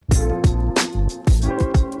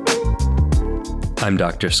I'm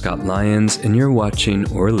Dr. Scott Lyons, and you're watching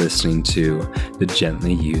or listening to The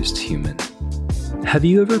Gently Used Human. Have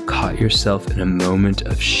you ever caught yourself in a moment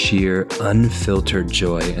of sheer, unfiltered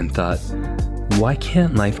joy and thought, why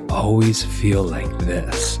can't life always feel like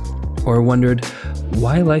this? Or wondered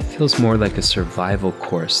why life feels more like a survival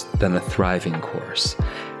course than a thriving course?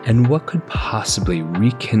 And what could possibly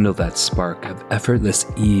rekindle that spark of effortless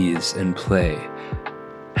ease and play?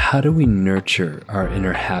 How do we nurture our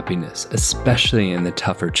inner happiness, especially in the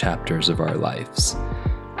tougher chapters of our lives?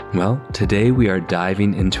 Well, today we are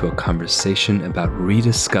diving into a conversation about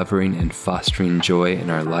rediscovering and fostering joy in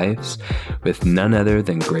our lives with none other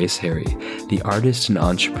than Grace Harry, the artist and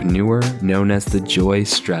entrepreneur known as the Joy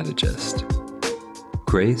Strategist.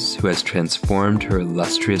 Grace, who has transformed her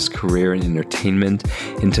illustrious career in entertainment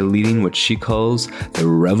into leading what she calls the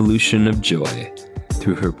revolution of joy,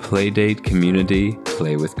 through her playdate community,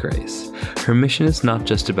 Play with Grace. Her mission is not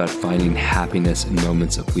just about finding happiness in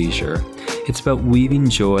moments of leisure. It's about weaving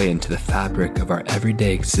joy into the fabric of our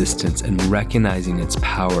everyday existence and recognizing its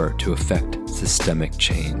power to affect systemic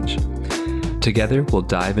change. Together, we'll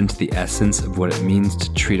dive into the essence of what it means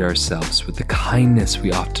to treat ourselves with the kindness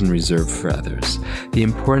we often reserve for others, the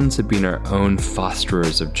importance of being our own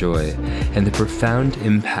fosterers of joy, and the profound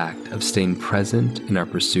impact of staying present in our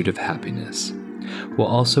pursuit of happiness. We'll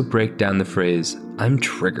also break down the phrase, I'm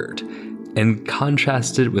triggered, and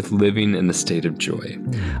contrast it with living in a state of joy,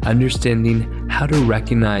 understanding how to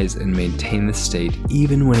recognize and maintain the state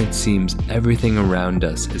even when it seems everything around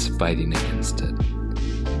us is fighting against it.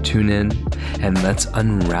 Tune in and let's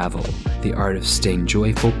unravel the art of staying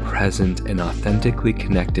joyful, present, and authentically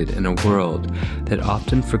connected in a world that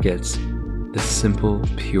often forgets the simple,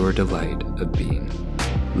 pure delight of being.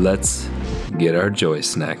 Let's get our joy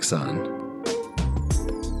snacks on.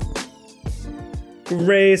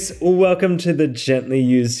 Grace, welcome to The Gently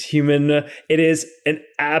Used Human. It is an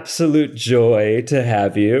absolute joy to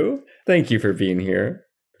have you. Thank you for being here.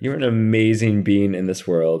 You're an amazing being in this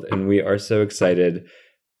world, and we are so excited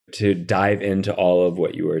to dive into all of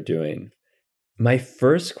what you are doing. My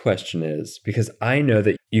first question is, because I know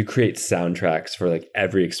that you create soundtracks for like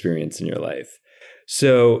every experience in your life.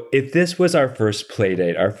 So if this was our first play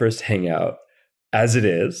date, our first hangout, as it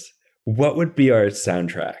is, what would be our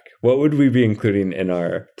soundtrack? What would we be including in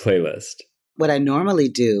our playlist? What I normally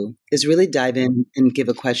do is really dive in and give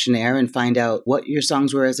a questionnaire and find out what your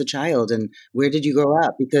songs were as a child and where did you grow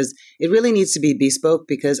up? Because it really needs to be bespoke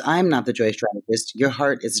because I'm not the joy strategist. Your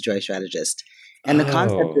heart is the joy strategist. And the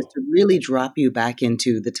concept is to really drop you back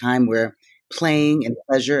into the time where playing and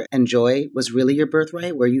pleasure and joy was really your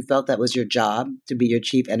birthright, where you felt that was your job to be your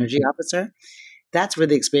chief energy officer. That's where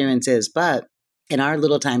the experience is. But in our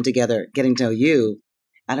little time together, getting to know you,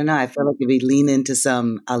 I don't know, I feel like if we lean into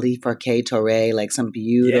some Ali Farquet Touré, like some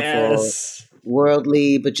beautiful,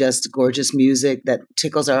 worldly, but just gorgeous music that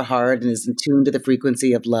tickles our heart and is in tune to the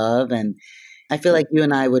frequency of love. And I feel like you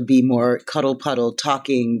and I would be more cuddle puddle,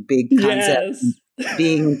 talking big concepts,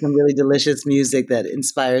 being in some really delicious music that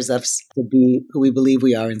inspires us to be who we believe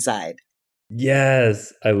we are inside.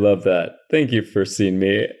 Yes, I love that. Thank you for seeing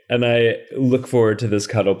me. And I look forward to this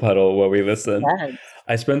cuddle puddle while we listen. Yes.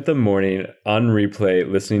 I spent the morning on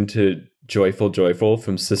replay listening to Joyful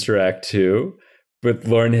from Sister Act 2 with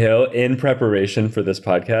Lauryn Hill in preparation for this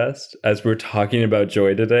podcast. As we're talking about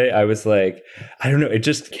joy today, I was like, I don't know, it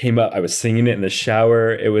just came up. I was singing it in the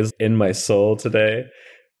shower. It was in my soul today.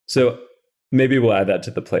 So maybe we'll add that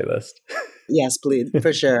to the playlist. Yes, please,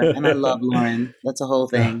 for sure. And I love Lauryn. That's a whole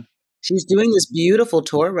thing. She's doing this beautiful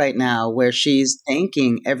tour right now where she's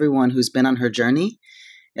thanking everyone who's been on her journey.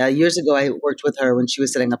 Years ago, I worked with her when she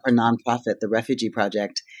was setting up her nonprofit, the Refugee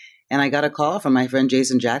Project. And I got a call from my friend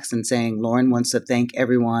Jason Jackson saying Lauryn wants to thank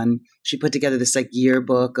everyone. She put together this like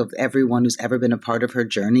yearbook of everyone who's ever been a part of her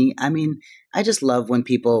journey. I mean, I just love when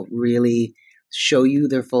people really show you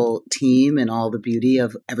their full team and all the beauty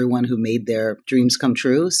of everyone who made their dreams come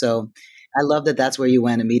true. So I love that that's where you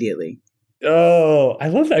went immediately. Oh, I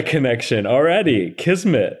love that connection already.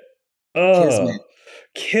 Kismet. Oh,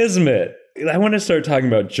 Kismet. I want to start talking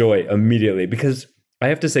about joy immediately because I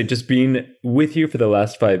have to say, just being with you for the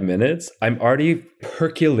last 5 minutes, I'm already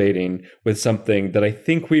percolating with something that I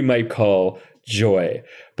think we might call joy.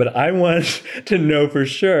 But I want to know for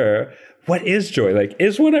sure, what is joy? Like,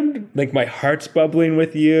 is when I'm like, my heart's bubbling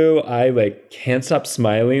with you, I like can't stop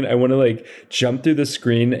smiling. I want to like jump through the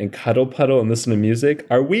screen and cuddle puddle and listen to music.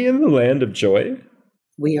 Are we in the land of joy?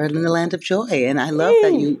 We are in the land of joy. And I love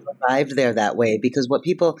that you arrived there that way because what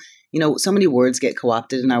people, so many words get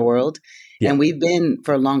co-opted in our world. Yeah. And we've been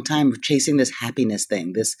for a long time chasing this happiness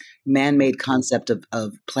thing, this man-made concept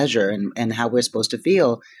of pleasure and how we're supposed to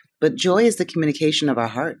feel. But joy is the communication of our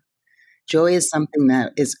heart. Joy is something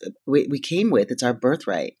that we came with. It's our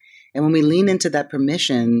birthright. And when we lean into that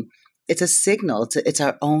permission, it's a signal. It's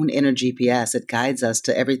our own inner GPS. It guides us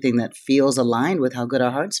to everything that feels aligned with how good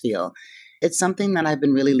our hearts feel. It's something that I've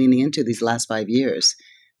been really leaning into these last 5 years,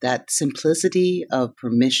 that simplicity of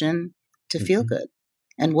permission to feel good.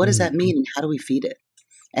 And what does that mean? And how do we feed it?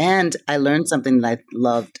 And I learned something that I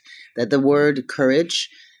loved, that the word courage,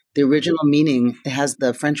 the original meaning, it has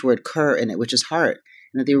the French word cœur in it, which is heart.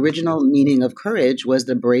 And that the original meaning of courage was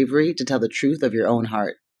the bravery to tell the truth of your own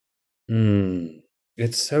heart.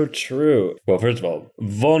 It's so true. Well, first of all,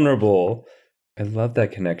 vulnerable. I love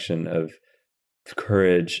that connection of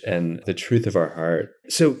courage and the truth of our heart.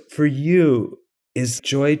 So for you, is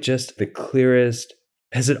joy just the clearest?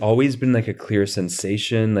 Has it always been like a clear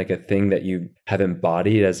sensation, like a thing that you have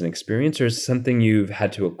embodied as an experience, or is it something you've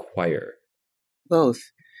had to acquire? Both.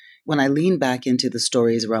 When I lean back into the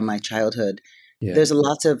stories around my childhood, there's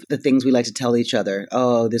lots of the things we like to tell each other.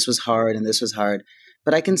 Oh, this was hard and this was hard.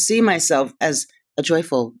 But I can see myself as a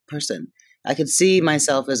joyful person. I could see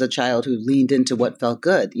myself as a child who leaned into what felt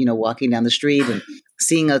good, walking down the street and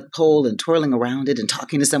seeing a pole and twirling around it and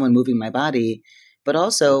talking to someone, moving my body. But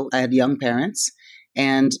also, I had young parents,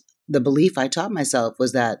 and the belief I taught myself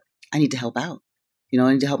was that I need to help out.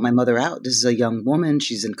 I need to help my mother out. This is a young woman.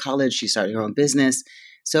 She's in college. She's starting her own business.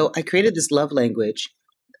 So I created this love language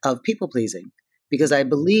of people pleasing because I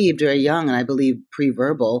believed very young, and I believed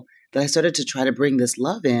pre-verbal, that I started to try to bring this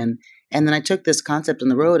love in. And then I took this concept on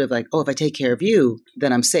the road of like, oh, if I take care of you,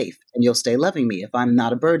 then I'm safe and you'll stay loving me. If I'm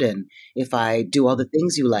not a burden, if I do all the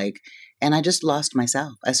things you like. And I just lost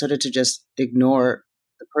myself. I started to just ignore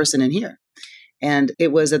the person in here. And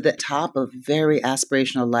it was at the top of very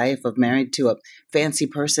aspirational life, of married to a fancy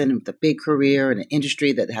person with a big career in an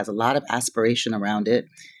industry that has a lot of aspiration around it,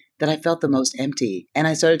 that I felt the most empty. And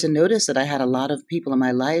I started to notice that I had a lot of people in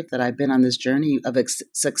my life that I've been on this journey of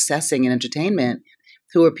successing in entertainment,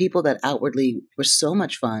 who were people that outwardly were so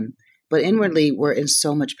much fun, but inwardly were in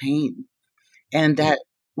so much pain. And that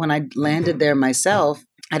when I landed there myself,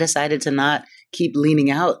 I decided to not keep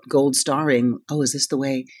leaning out, gold starring. Oh, is this the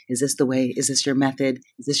way? Is this the way? Is this your method?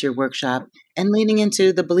 Is this your workshop? And leaning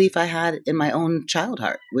into the belief I had in my own child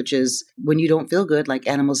heart, which is when you don't feel good, like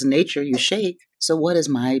animals in nature, you shake. So what is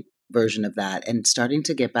my version of that? And starting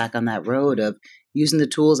to get back on that road of using the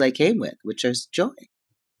tools I came with, which is joy,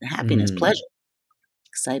 happiness, pleasure,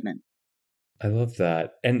 excitement. I love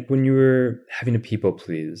that. And when you were having to people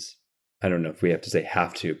please, I don't know if we have to say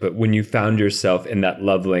have to, but when you found yourself in that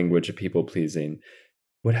love language of people pleasing,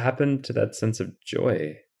 what happened to that sense of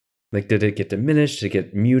joy? Like, did it get diminished? Did it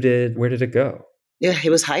get muted? Where did it go? Yeah,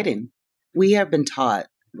 it was hiding. We have been taught,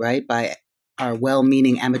 right, by our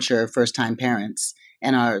well-meaning amateur first-time parents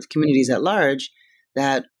and our communities at large,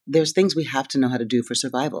 that there's things we have to know how to do for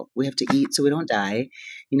survival. We have to eat so we don't die.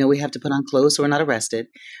 We have to put on clothes so we're not arrested,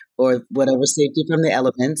 or whatever, safety from the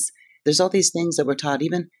elements. There's all these things that we're taught.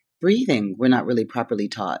 Even breathing, we're not really properly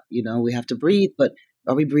taught. We have to breathe, but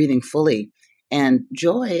are we breathing fully? And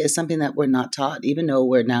joy is something that we're not taught, even though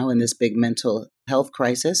we're now in this big mental health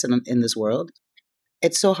crisis in this world.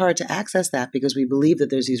 It's so hard to access that because we believe that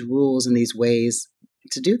there's these rules and these ways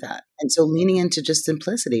to do that. And so leaning into just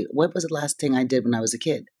simplicity. What was the last thing I did when I was a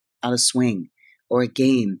kid? On a swing or a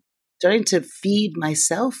game? Starting to feed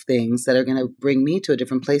myself things that are going to bring me to a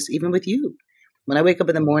different place, even with you. When I wake up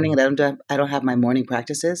in the morning and I don't have my morning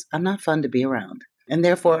practices, I'm not fun to be around. And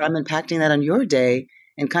therefore, I'm impacting that on your day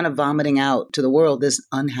and kind of vomiting out to the world this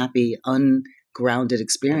unhappy, ungrounded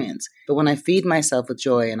experience. But when I feed myself with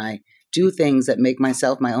joy and I do things that make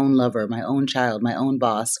myself my own lover, my own child, my own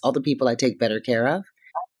boss, all the people I take better care of,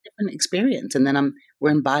 different experience. And then we're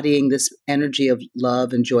embodying this energy of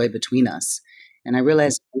love and joy between us. And I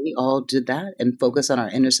realized we all did that and focus on our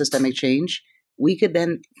inner systemic change. We could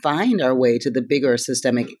then find our way to the bigger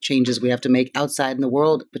systemic changes we have to make outside in the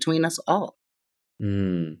world between us all.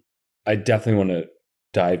 I definitely want to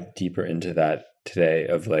dive deeper into that today,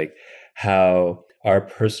 of like how our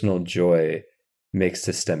personal joy makes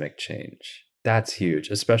systemic change. That's huge,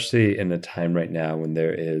 especially in a time right now when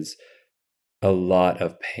there is a lot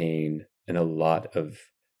of pain and a lot of,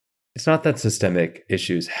 it's not that systemic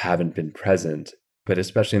issues haven't been present, but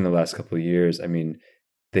especially in the last couple of years, I mean,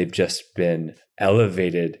 they've just been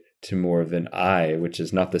elevated to more of an eye, which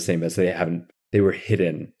is not the same as they were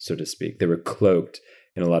hidden, so to speak. They were cloaked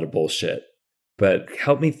in a lot of bullshit. But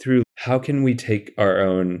help me through, how can we take our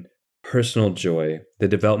own personal joy, the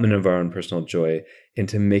development of our own personal joy,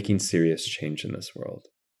 into making serious change in this world?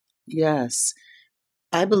 Yes.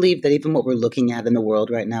 I believe that even what we're looking at in the world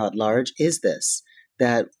right now at large is this,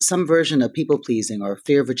 that some version of people pleasing or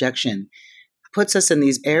fear of rejection puts us in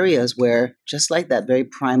these areas where, just like that very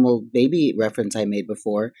primal baby reference I made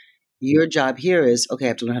before, your job here is, okay, I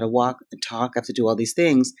have to learn how to walk and talk, I have to do all these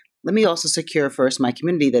things. Let me also secure first my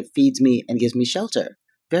community that feeds me and gives me shelter.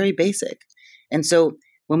 Very basic. And so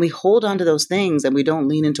when we hold on to those things and we don't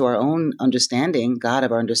lean into our own understanding, God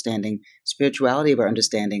of our understanding, spirituality of our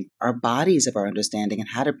understanding, our bodies of our understanding, and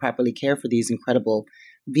how to properly care for these incredible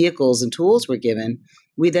vehicles and tools we're given,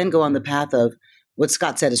 we then go on the path of what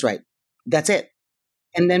Scott said is right. That's it.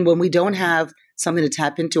 And then when we don't have something to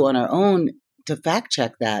tap into on our own to fact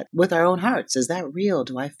check that with our own hearts, is that real?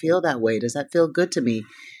 Do I feel that way? Does that feel good to me?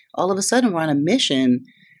 All of a sudden, we're on a mission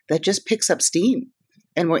that just picks up steam.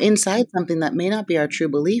 And we're inside something that may not be our true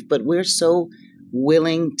belief, but we're so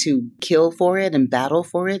willing to kill for it and battle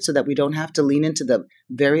for it so that we don't have to lean into the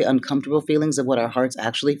very uncomfortable feelings of what our hearts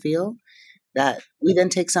actually feel, that we then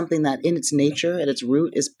take something that in its nature, at its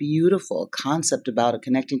root, is beautiful concept about it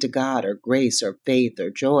connecting to God or grace or faith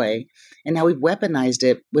or joy, and now we've weaponized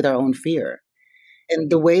it with our own fear.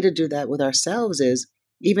 And the way to do that with ourselves is,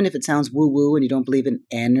 even if it sounds woo-woo and you don't believe in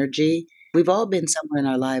energy, we've all been somewhere in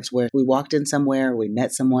our lives where we walked in somewhere, we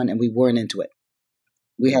met someone, and we weren't into it.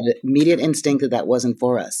 We had an immediate instinct that that wasn't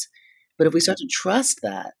for us. But if we start to trust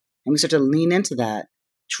that, and we start to lean into that,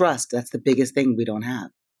 trust, that's the biggest thing we don't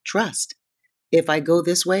have. Trust. If I go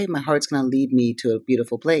this way, my heart's going to lead me to a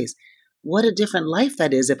beautiful place. What a different life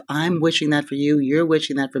that is if I'm wishing that for you, you're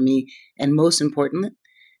wishing that for me, and most importantly,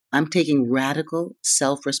 I'm taking radical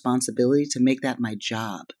self-responsibility to make that my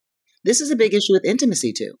job. This is a big issue with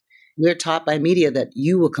intimacy too. We're taught by media that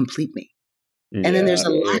you will complete me. And then there's a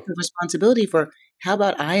lack of responsibility for, how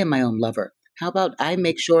about I am my own lover? How about I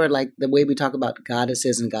make sure, like the way we talk about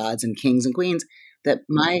goddesses and gods and kings and queens, that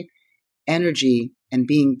my energy and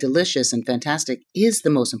being delicious and fantastic is the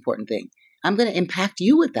most important thing. I'm going to impact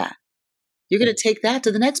you with that. You're going to take that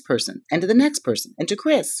to the next person and to the next person and to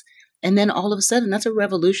Chris. And then all of a sudden, that's a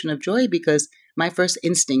revolution of joy because my first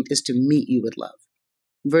instinct is to meet you with love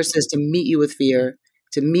versus to meet you with fear,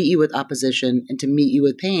 to meet you with opposition, and to meet you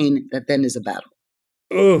with pain that then is a battle.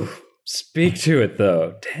 Oh, speak to it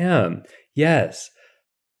though. Damn. Yes.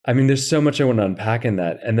 I mean, there's so much I want to unpack in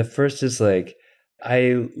that. And the first is like,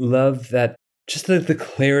 I love that just the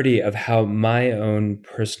clarity of how my own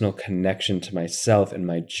personal connection to myself and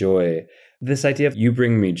my joy, this idea of you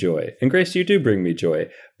bring me joy, and Grace, you do bring me joy.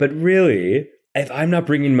 But really, if I'm not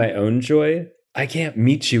bringing my own joy, I can't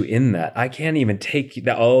meet you in that. I can't even take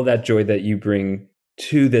all that joy that you bring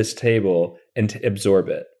to this table and to absorb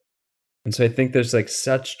it. And so I think there's like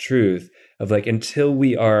such truth of like, until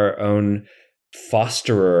we are our own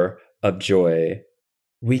fosterer of joy,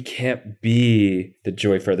 we can't be the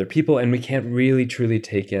joy for other people, and we can't really truly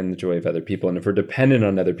take in the joy of other people. And if we're dependent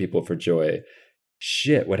on other people for joy,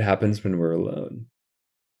 shit, what happens when we're alone?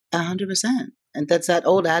 100%. And that's that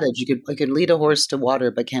old adage, you can lead a horse to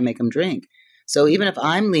water but can't make him drink. So even if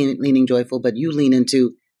I'm leaning joyful, but you lean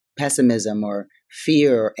into pessimism or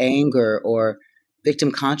fear or anger or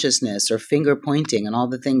victim consciousness or finger pointing and all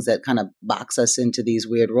the things that kind of box us into these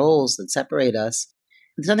weird roles that separate us,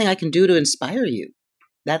 there's nothing I can do to inspire you.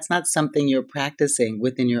 That's not something you're practicing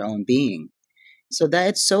within your own being. So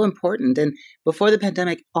that's so important. And before the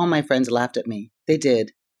pandemic, all my friends laughed at me. They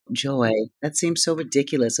did. Joy. That seems so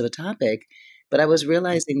ridiculous of a topic. But I was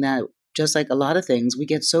realizing that just like a lot of things, we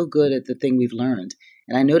get so good at the thing we've learned.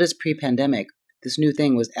 And I noticed pre-pandemic, this new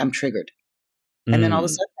thing was, I'm triggered. And then all of a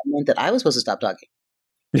sudden, I meant that I was supposed to stop talking.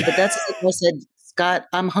 But that's like I said, Scott,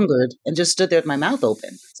 I'm hungered, and just stood there with my mouth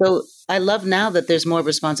open. So I love now that there's more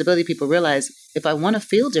responsibility. People realize if I want to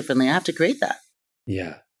feel differently, I have to create that.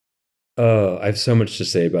 Yeah. Oh, I have so much to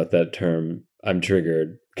say about that term. I'm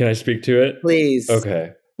triggered. Can I speak to it? Please.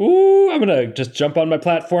 Okay. Ooh, I'm going to just jump on my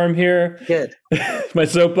platform here. Good. My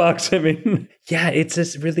soapbox. I mean, yeah, it's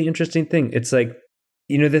this really interesting thing. It's like,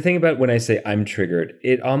 the thing about when I say I'm triggered,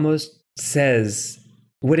 it almost says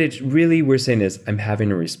what it really we're saying is I'm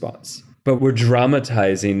having a response. But we're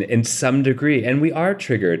dramatizing in some degree, and we are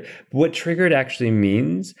triggered. What triggered actually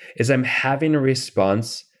means is I'm having a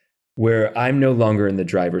response where I'm no longer in the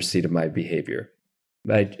driver's seat of my behavior.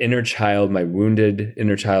 My inner child, my wounded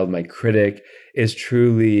inner child, my critic is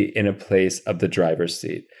truly in a place of the driver's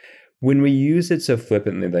seat. When we use it so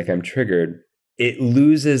flippantly, like I'm triggered, it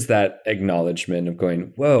loses that acknowledgement of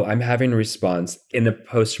going, whoa, I'm having a response in a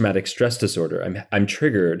post-traumatic stress disorder. I'm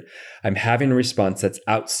triggered. I'm having a response that's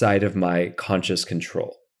outside of my conscious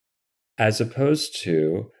control. As opposed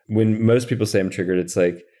to when most people say I'm triggered, it's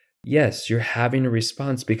like, yes, you're having a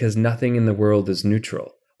response because nothing in the world is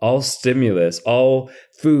neutral. All stimulus, all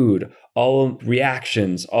food, all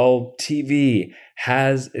reactions, all TV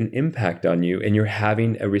has an impact on you, and you're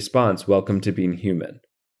having a response. Welcome to being human.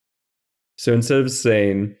 So instead of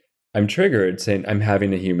saying, I'm triggered, saying, I'm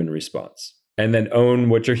having a human response, and then own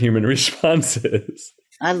what your human response is.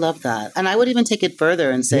 I love that. And I would even take it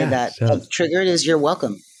further and say that triggered is you're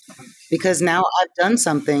welcome. Because now I've done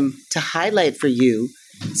something to highlight for you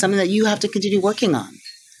something that you have to continue working on.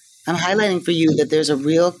 I'm highlighting for you that there's a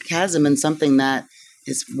real chasm and something that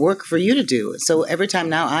is work for you to do. So every time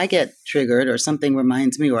now I get triggered or something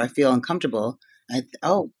reminds me or I feel uncomfortable,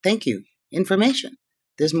 thank you. Information.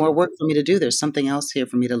 There's more work for me to do. There's something else here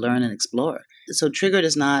for me to learn and explore. So triggered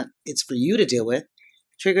is not, it's for you to deal with.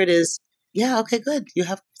 Triggered is, yeah, okay, good. You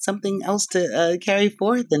have something else to carry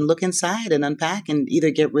forth and look inside and unpack and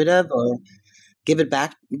either get rid of or give it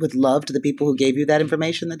back with love to the people who gave you that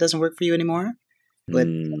information that doesn't work for you anymore. But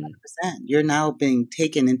 100%, you're now being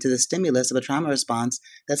taken into the stimulus of a trauma response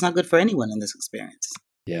that's not good for anyone in this experience.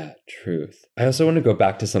 Yeah, truth. I also want to go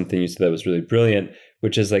back to something you said that was really brilliant,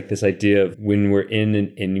 which is like this idea of when we're in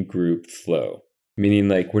an in-group flow, meaning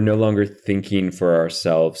like we're no longer thinking for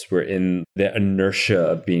ourselves. We're in the inertia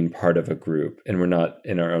of being part of a group and we're not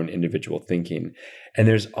in our own individual thinking. And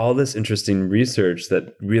there's all this interesting research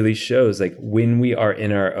that really shows like when we are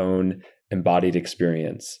in our own embodied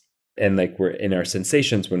experience and like we're in our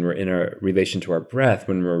sensations, when we're in our relation to our breath,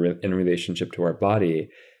 when we're in relationship to our body,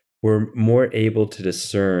 we're more able to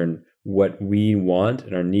discern what we want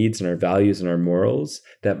and our needs and our values and our morals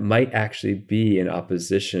that might actually be in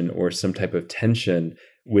opposition or some type of tension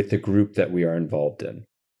with the group that we are involved in.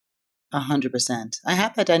 100%. I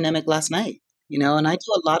had that dynamic last night, and I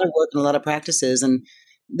do a lot of work and a lot of practices. And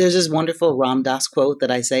there's this wonderful Ram Dass quote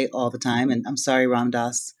that I say all the time. And I'm sorry, Ram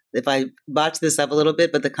Dass, if I botch this up a little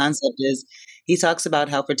bit, but the concept is he talks about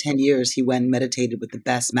how for 10 years he went and meditated with the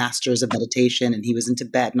best masters of meditation and he was in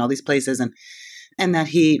Tibet and all these places. And that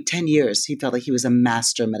 10 years, he felt like he was a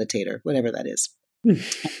master meditator, whatever that is.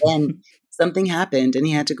 And something happened and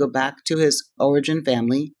he had to go back to his origin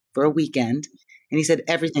family for a weekend. And he said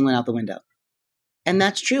everything went out the window. And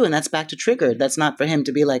that's true. And that's back to triggered. That's not for him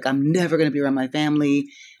to be like, I'm never going to be around my family.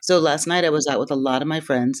 So last night I was out with a lot of my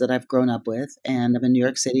friends that I've grown up with and I'm in New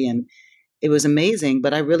York City and it was amazing.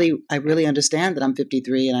 But I really understand that I'm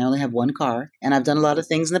 53 and I only have one car and I've done a lot of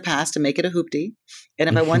things in the past to make it a hoopty. And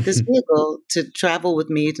if I want this vehicle to travel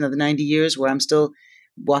with me to another 90 years where I'm still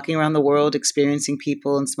walking around the world, experiencing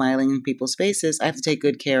people and smiling in people's faces, I have to take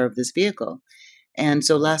good care of this vehicle. And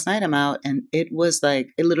so last night I'm out and it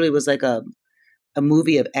literally was like a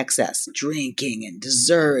movie of excess, drinking and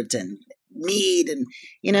dessert and meat. And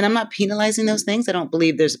I'm not penalizing those things. I don't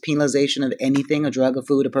believe there's a penalization of anything, a drug, a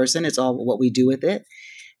food, a person. It's all what we do with it.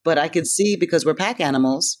 But I could see, because we're pack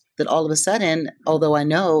animals, that all of a sudden, although I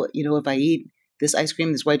know, if I eat this ice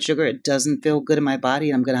cream, this white sugar, it doesn't feel good in my body.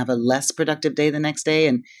 And I'm going to have a less productive day the next day.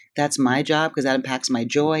 And that's my job because that impacts my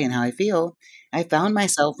joy and how I feel. I found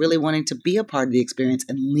myself really wanting to be a part of the experience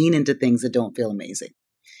and lean into things that don't feel amazing.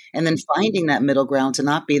 And then finding that middle ground to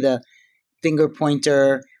not be the finger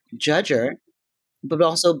pointer judger, but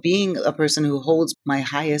also being a person who holds my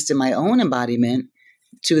highest in my own embodiment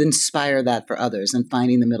to inspire that for others and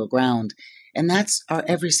finding the middle ground. And that's our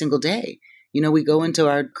every single day. We go into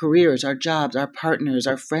our careers, our jobs, our partners,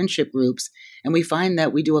 our friendship groups, and we find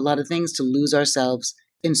that we do a lot of things to lose ourselves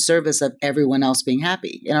in service of everyone else being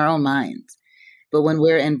happy in our own minds. But when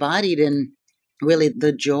we're embodied in really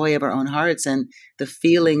the joy of our own hearts and the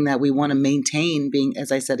feeling that we want to maintain being,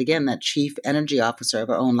 as I said again, that chief energy officer of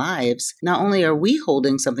our own lives, not only are we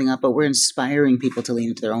holding something up, but we're inspiring people to lean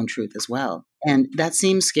into their own truth as well. And that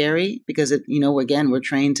seems scary because, again, we're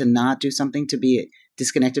trained to not do something to be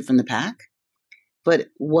disconnected from the pack. But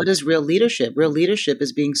what is real leadership? Real leadership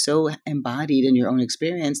is being so embodied in your own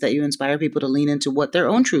experience that you inspire people to lean into what their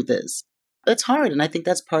own truth is. That's hard. And I think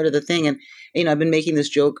that's part of the thing. And, I've been making this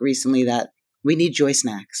joke recently that we need joy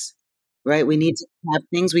snacks, right? We need to have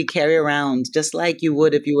things we carry around, just like you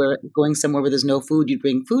would if you were going somewhere where there's no food, you'd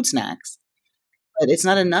bring food snacks. But it's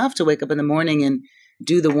not enough to wake up in the morning and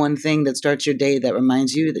do the one thing that starts your day that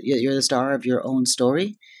reminds you that you're the star of your own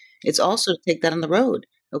story. It's also to take that on the road.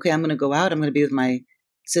 Okay, I'm going to go out. I'm going to be with my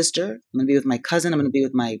sister. I'm going to be with my cousin. I'm going to be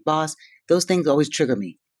with my boss. Those things always trigger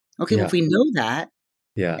me. Okay, well, if we know that,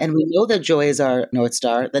 and we know that joy is our North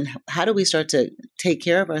Star, then how do we start to take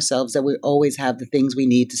care of ourselves that we always have the things we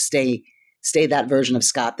need to stay that version of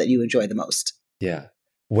Scott that you enjoy the most? Yeah.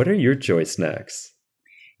 What are your joy snacks?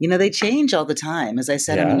 They change all the time. As I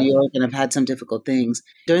said, I'm in New York and I've had some difficult things.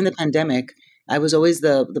 During the pandemic, I was always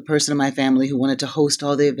the person in my family who wanted to host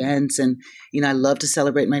all the events. And, I love to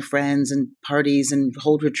celebrate my friends and parties and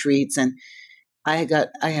hold retreats. And I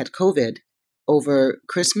had COVID over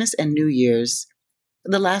Christmas and New Year's,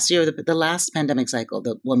 the last year, the last pandemic cycle,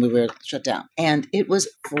 when we were shut down. And it was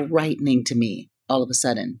frightening to me all of a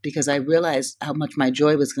sudden because I realized how much my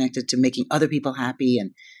joy was connected to making other people happy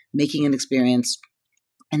and making an experience.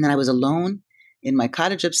 And then I was alone in my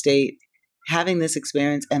cottage upstate having this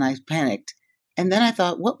experience, and I panicked. And then I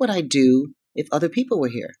thought, what would I do if other people were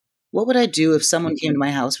here? What would I do if someone came to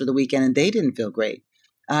my house for the weekend and they didn't feel great?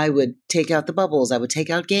 I would take out the bubbles. I would take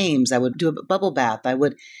out games. I would do a bubble bath.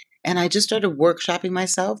 And I just started workshopping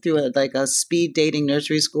myself through a speed dating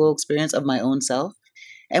nursery school experience of my own self.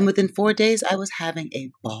 And within 4 days, I was having a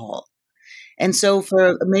ball. And so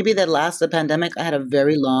for maybe the pandemic, I had a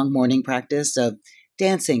very long morning practice of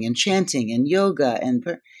dancing and chanting and yoga.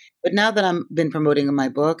 But now that I've been promoting my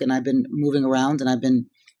book and I've been moving around and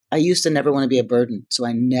I used to never want to be a burden. So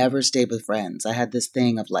I never stayed with friends. I had this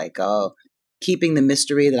thing of keeping the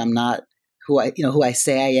mystery that I'm not who I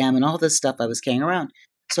say I am and all this stuff I was carrying around.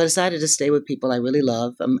 So I decided to stay with people I really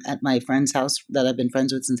love. I'm at my friend's house that I've been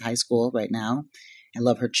friends with since high school right now. I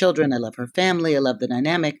love her children. I love her family. I love the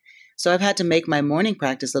dynamic. So I've had to make my morning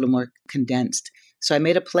practice a little more condensed. So I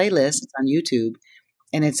made a playlist. It's on YouTube.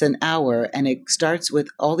 And it's an hour, and it starts with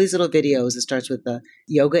all these little videos. It starts with the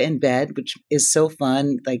yoga in bed, which is so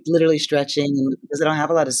fun, like literally stretching, because I don't have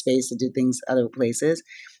a lot of space to do things other places.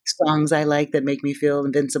 Songs I like that make me feel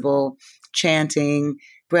invincible, chanting,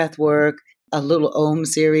 breath work, a little Om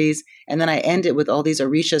series. And then I end it with all these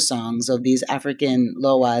Orisha songs of these African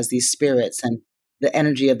loas, these spirits, and the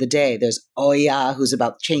energy of the day. There's Oya, who's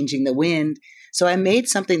about changing the wind. So I made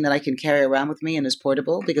something that I can carry around with me and is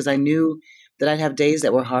portable because I knew that I'd have days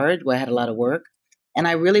that were hard, where I had a lot of work. And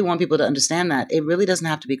I really want people to understand that it really doesn't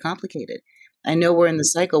have to be complicated. I know we're in the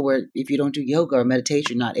cycle where if you don't do yoga or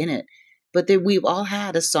meditation, you're not in it. But we've all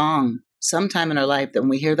had a song sometime in our life that when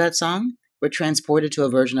we hear that song, we're transported to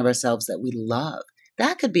a version of ourselves that we love.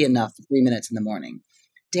 That could be enough for 3 minutes in the morning.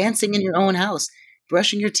 Dancing in your own house,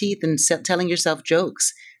 brushing your teeth and telling yourself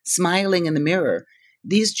jokes, smiling in the mirror.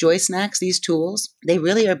 These joy snacks, these tools, they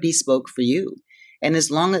really are bespoke for you. And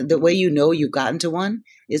as long as the way you know you've gotten to one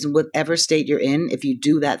is whatever state you're in, if you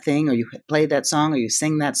do that thing or you play that song or you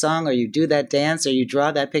sing that song or you do that dance or you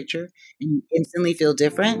draw that picture and you instantly feel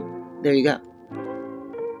different, there you go.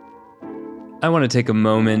 I want to take a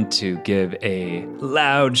moment to give a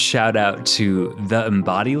loud shout out to the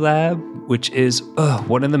Embody Lab, which is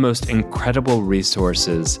one of the most incredible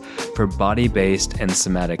resources for body-based and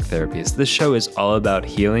somatic therapies. This show is all about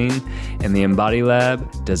healing, and the Embody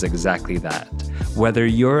Lab does exactly that. Whether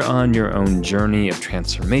you're on your own journey of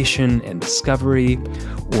transformation and discovery,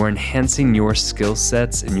 or enhancing your skill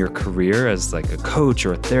sets in your career as like a coach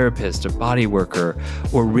or a therapist, a body worker,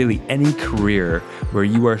 or really any career where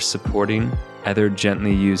you are supporting other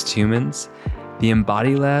gently used humans, the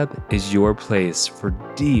Embody Lab is your place for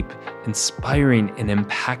deep, inspiring, and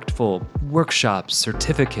impactful workshops,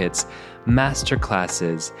 certificates,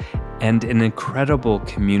 masterclasses, and an incredible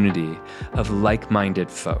community of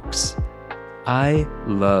like-minded folks. I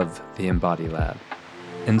love the Embody Lab,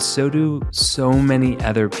 and so do so many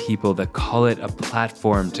other people that call it a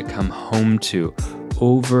platform to come home to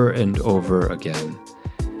over and over again.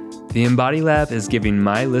 The Embody Lab is giving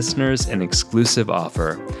my listeners an exclusive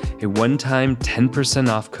offer, a one-time 10%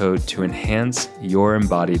 off code to enhance your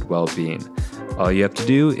embodied well-being. All you have to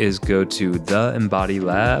do is go to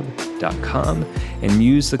theembodylab.com and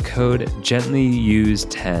use the code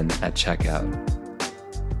GentlyUse10 at checkout.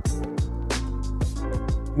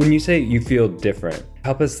 When you say you feel different,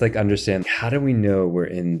 help us understand, how do we know we're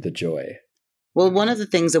in the joy? Well, one of the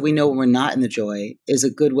things that we know when we're not in the joy is a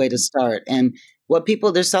good way to start. And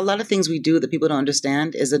there's a lot of things we do that people don't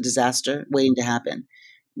understand is a disaster waiting to happen.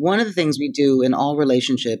 One of the things we do in all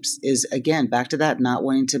relationships is, again, back to that, not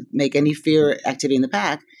wanting to make any fear activity in the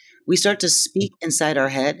pack. We start to speak inside our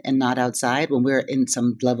head and not outside when we're in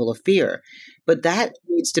some level of fear. But that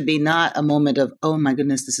needs to be not a moment of, oh my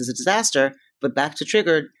goodness, this is a disaster, but back to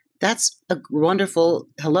triggered. That's a wonderful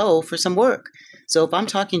hello for some work. So if I'm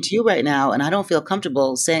talking to you right now and I don't feel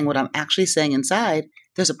comfortable saying what I'm actually saying inside,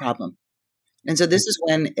 there's a problem. And so this is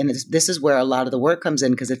where a lot of the work comes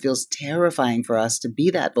in, because it feels terrifying for us to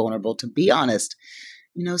be that vulnerable, to be honest.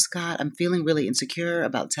 Scott, I'm feeling really insecure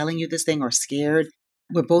about telling you this thing, or scared.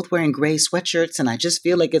 We're both wearing gray sweatshirts and I just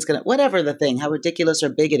feel like it's going to, whatever the thing, how ridiculous or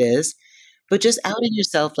big it is. But just outing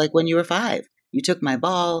yourself like when you were 5. You took my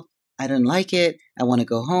ball. I didn't like it. I want to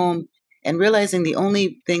go home. And realizing the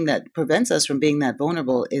only thing that prevents us from being that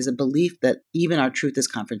vulnerable is a belief that even our truth is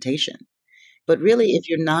confrontation. But really, if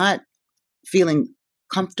you're not feeling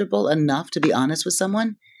comfortable enough to be honest with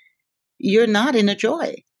someone, you're not in a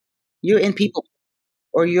joy. You're in people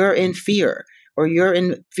or you're in fear, or you're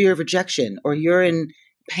in fear of rejection, or you're in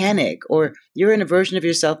panic, or you're in a version of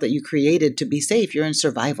yourself that you created to be safe. You're in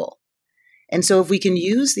survival. And so if we can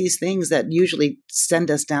use these things that usually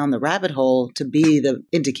send us down the rabbit hole to be the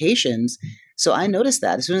indications. So I notice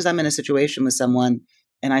that as soon as I'm in a situation with someone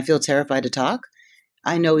and I feel terrified to talk,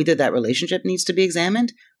 I know either that relationship needs to be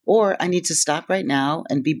examined or I need to stop right now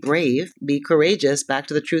and be brave, be courageous, back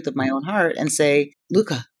to the truth of my own heart and say,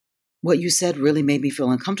 Luca, what you said really made me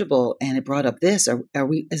feel uncomfortable and it brought up this.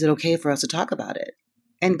 Is it okay for us to talk about it?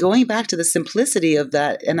 And going back to the simplicity of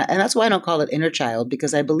that, and that's why I don't call it inner child,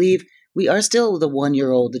 because I believe we are still the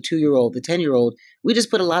 1-year-old, the 2-year-old, the 10-year-old. We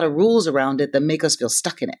just put a lot of rules around it that make us feel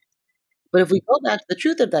stuck in it. But if we go back to the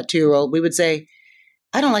truth of that 2-year-old, we would say,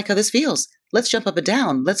 I don't like how this feels. Let's jump up and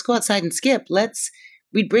down. Let's go outside and skip.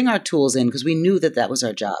 We'd bring our tools in because we knew that was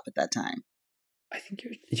our job at that time. I think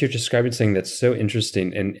you're describing something that's so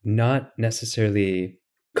interesting and not necessarily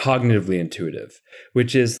cognitively intuitive,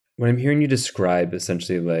 which is when I'm hearing you describe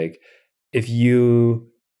essentially like if you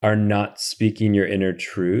are not speaking your inner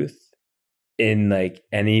truth in like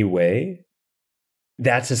any way,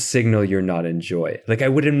 that's a signal you're not in joy. Like I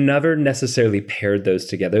would have never necessarily paired those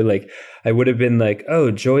together. Like I would have been like,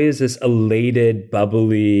 oh, joy is this elated,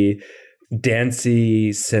 bubbly,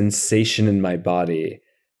 dancey sensation in my body.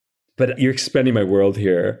 But you're expanding my world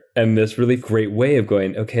here and this really great way of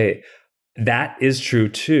going, okay, that is true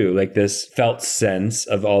too. Like this felt sense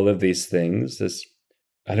of all of these things. This,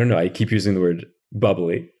 I don't know, I keep using the word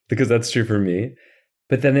bubbly because that's true for me.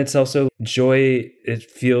 But then it's also joy, it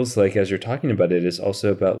feels like as you're talking about it, is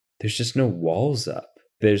also about there's just no walls up.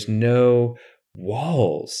 There's no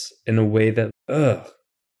walls in a way that,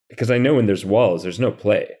 because I know when there's walls, there's no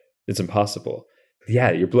play. It's impossible.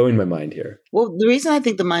 Yeah, you're blowing my mind here. Well, the reason I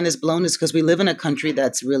think the mind is blown is because we live in a country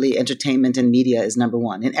that's really entertainment and media is number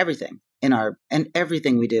one in everything, and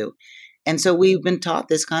everything we do. And so we've been taught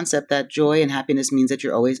this concept that joy and happiness means that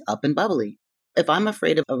you're always up and bubbly. If I'm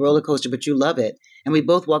afraid of a roller coaster, but you love it, and we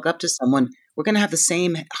both walk up to someone, we're going to have the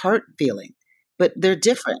same heart feeling, but they're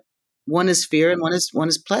different. One is fear and one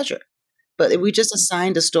is pleasure, but we just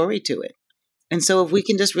assigned a story to it. And so if we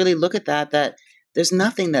can just really look at that there's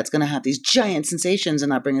nothing that's going to have these giant sensations and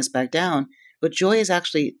not bring us back down, but joy is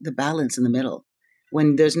actually the balance in the middle.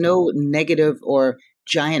 When there's no negative or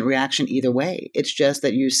giant reaction either way, it's just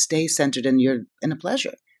that you stay centered and you're in a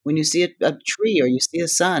pleasure. When you see a tree or you see a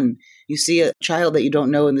sun, you see a child that you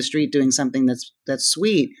don't know in the street doing something that's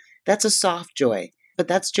sweet, that's a soft joy, but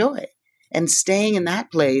that's joy. And staying in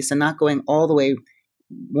that place and not going all the way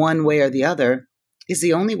one way or the other is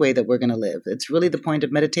the only way that we're going to live. It's really the point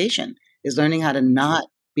of meditation, is learning how to not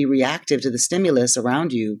be reactive to the stimulus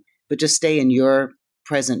around you, but just stay in your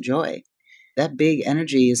present joy. That big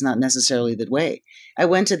energy is not necessarily the way. I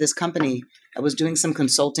went to this company. I was doing some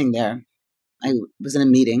consulting there. I was in a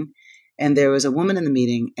meeting and there was a woman in the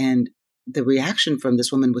meeting and the reaction from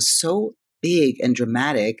this woman was so big and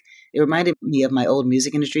dramatic. It reminded me of my old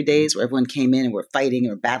music industry days where everyone came in and we're fighting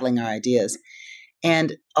or battling our ideas.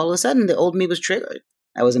 And all of a sudden the old me was triggered.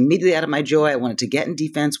 I was immediately out of my joy. I wanted to get in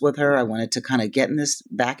defense with her. I wanted to kind of get in this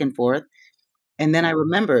back and forth. And then I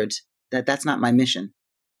remembered that that's not my mission.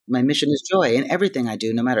 My mission is joy in everything I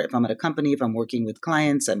do, no matter if I'm at a company, if I'm working with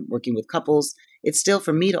clients, I'm working with couples. It's still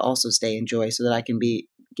for me to also stay in joy so that I can be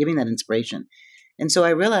giving that inspiration. And so I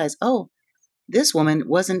realized, this woman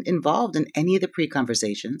wasn't involved in any of the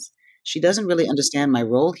pre-conversations. She doesn't really understand my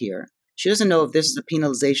role here. She doesn't know if this is a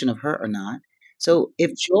penalization of her or not. So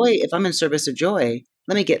if I'm in service of joy,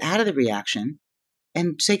 let me get out of the reaction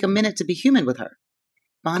and take a minute to be human with her.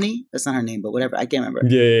 Bonnie, that's not her name, but whatever. I can't remember.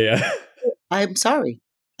 Yeah. I'm sorry.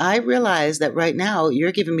 I realize that right now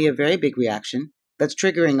you're giving me a very big reaction that's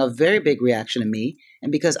triggering a very big reaction in me.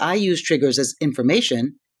 And because I use triggers as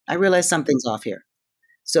information, I realize something's off here.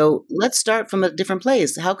 So let's start from a different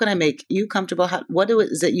place. How can I make you comfortable? What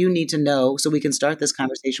is it you need to know so we can start this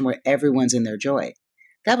conversation where everyone's in their joy?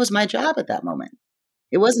 That was my job at that moment.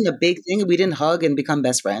 It wasn't a big thing. We didn't hug and become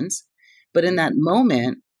best friends. But in that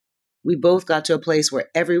moment, we both got to a place where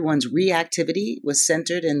everyone's reactivity was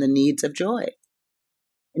centered in the needs of joy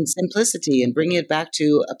and simplicity, and bringing it back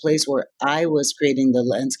to a place where I was creating the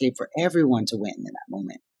landscape for everyone to win in that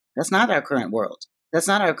moment. That's not our current world. That's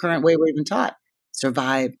not our current way we're even taught.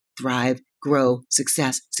 Survive, thrive, grow,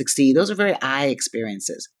 success, succeed. Those are very I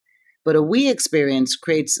experiences. But a we experience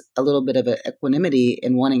creates a little bit of an equanimity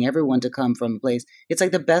in wanting everyone to come from a place. It's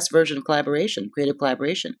like the best version of collaboration, creative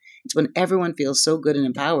collaboration. It's when everyone feels so good and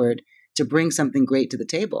empowered to bring something great to the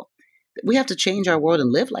table. We have to change our world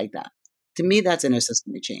and live like that. To me, that's inner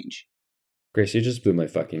systemic change. Grace, you just blew my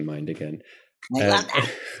fucking mind again. I love that.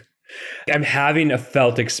 I'm having a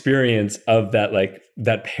felt experience of that, like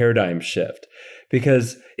that paradigm shift,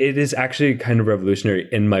 because it is actually kind of revolutionary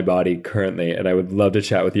in my body currently. And I would love to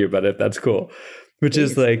chat with you about it if that's cool, which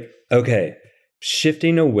is Please. like, okay,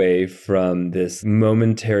 shifting away from this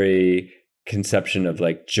momentary conception of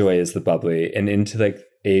like joy as the bubbly and into like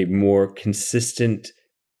a more consistent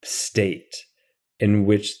state in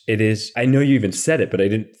which it is. I know you even said it, but I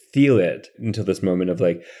didn't feel it until this moment of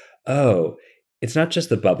like, oh, it's not just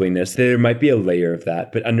the bubbliness. There might be a layer of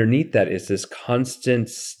that, but underneath that is this constant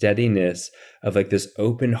steadiness of like this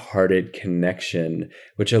open-hearted connection,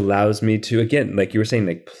 which allows me to, again, like you were saying,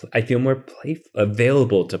 like I feel more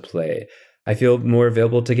available to play. I feel more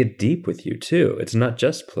available to get deep with you too. It's not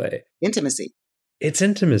just play. Intimacy. It's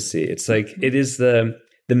intimacy. It's like it is the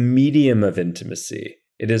medium of intimacy.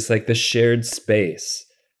 It is like the shared space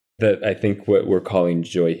that I think what we're calling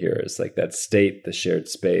joy here is like that state, the shared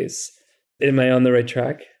space. Am I on the right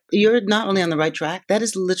track? You're not only on the right track, that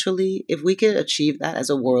is literally, if we could achieve that as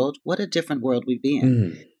a world, what a different world we'd be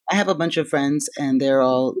in. I have a bunch of friends and they're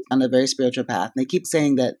all on a very spiritual path. And they keep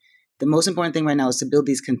saying that the most important thing right now is to build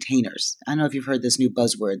these containers. I don't know if you've heard this new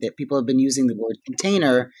buzzword that people have been using the word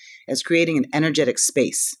container as creating an energetic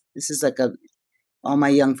space. This is like all my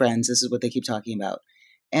young friends, this is what they keep talking about.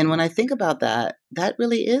 And when I think about that, that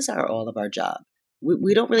really is all of our job.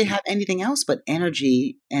 We don't really have anything else but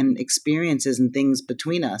energy and experiences and things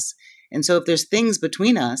between us. And so if there's things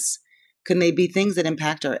between us, can they be things that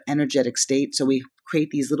impact our energetic state? So we create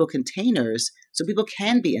these little containers so people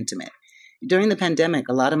can be intimate. During the pandemic,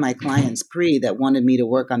 a lot of my clients that wanted me to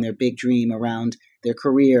work on their big dream around their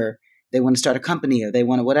career, they want to start a company or they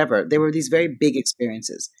want to whatever. There were these very big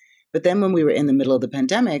experiences. But then when we were in the middle of the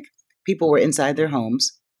pandemic, people were inside their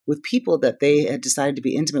homes with people that they had decided to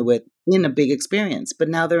be intimate with in a big experience. But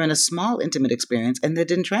now they're in a small intimate experience and that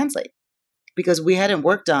didn't translate because we hadn't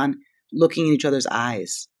worked on looking in each other's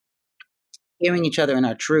eyes, hearing each other in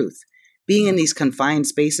our truth, being in these confined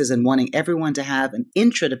spaces and wanting everyone to have an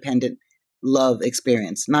interdependent love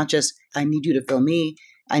experience. Not just, I need you to fill me,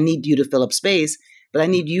 I need you to fill up space, but I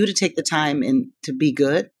need you to take the time to be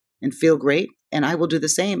good and feel great. And I will do the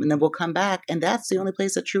same. And then we'll come back. And that's the only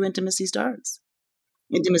place that true intimacy starts.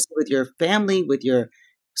 Intimacy with your family, with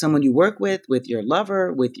someone you work with your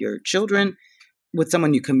lover, with your children, with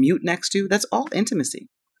someone you commute next to. That's all intimacy.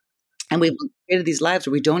 And we've created these lives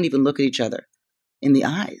where we don't even look at each other in the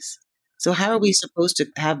eyes. So how are we supposed to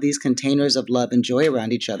have these containers of love and joy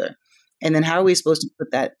around each other? And then how are we supposed to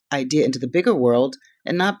put that idea into the bigger world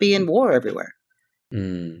and not be in war everywhere?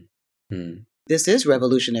 This is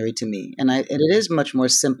revolutionary to me. And it is much more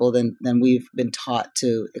simple than we've been taught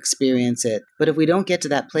to experience it. But if we don't get to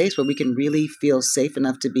that place where we can really feel safe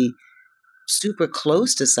enough to be super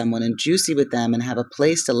close to someone and juicy with them and have a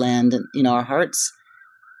place to land in our hearts,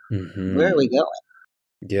 where are we going?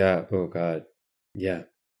 Yeah. Oh, God. Yeah.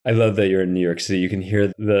 I love that you're in New York City. You can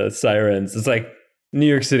hear the sirens. It's like New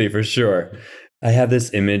York City for sure. I have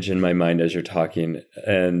this image in my mind as you're talking,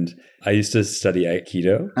 and I used to study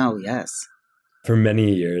Aikido. Oh, yes. For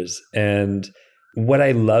many years. And what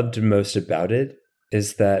I loved most about it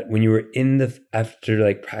is that when you were after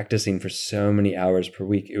like practicing for so many hours per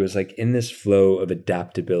week, it was like in this flow of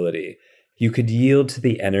adaptability. You could yield to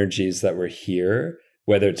the energies that were here,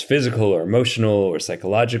 whether it's physical or emotional or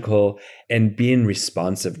psychological, and be in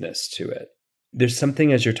responsiveness to it. There's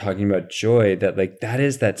something as you're talking about joy that like that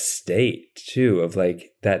is that state too of like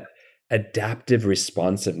that adaptive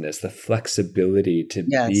responsiveness, the flexibility to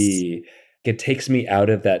be. It takes me out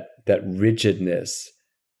of that rigidness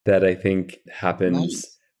that I think happens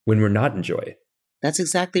when we're not in joy. That's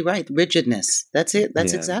exactly right. Rigidness. That's it.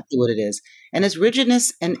 That's exactly what it is. And it's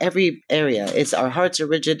rigidness in every area. It's our hearts are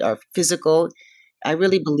rigid, our physical. I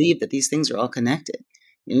really believe that these things are all connected.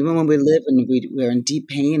 Even when we live and we're in deep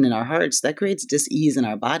pain in our hearts, that creates dis-ease in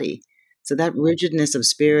our body. So that rigidness of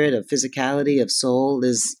spirit, of physicality, of soul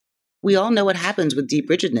we all know what happens with deep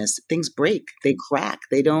rigidness. Things break, they crack,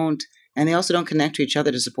 and they also don't connect to each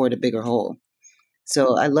other to support a bigger whole.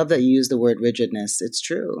 So I love that you use the word rigidness. It's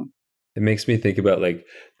true. It makes me think about like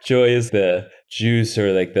joy is the juice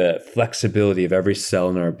or like the flexibility of every cell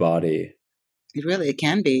in our body. It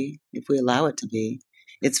can be if we allow it to be.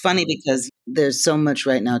 It's funny because there's so much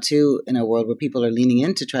right now too in our world where people are leaning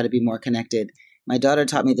in to try to be more connected. My daughter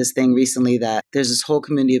taught me this thing recently that there's this whole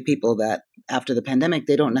community of people that after the pandemic,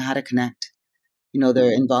 they don't know how to connect.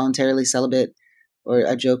 They're involuntarily celibate. Or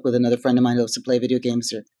I joke with another friend of mine who loves to play video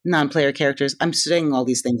games or non-player characters. I'm saying all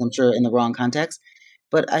these things, I'm sure, in the wrong context.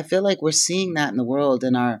 But I feel like we're seeing that in the world,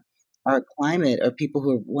 and our climate are people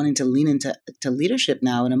who are wanting to lean into leadership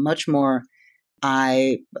now in a much more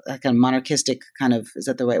kind of monarchistic kind of, is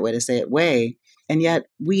that the right way to say it, way. And yet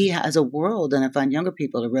we as a world, and I find younger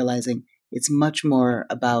people are realizing it's much more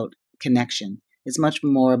about connection. It's much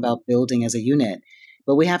more about building as a unit.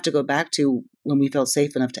 But we have to go back to when we felt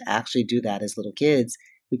safe enough to actually do that as little kids.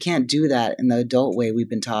 We can't do that in the adult way we've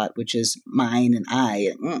been taught, which is mine and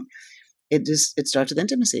I. It starts with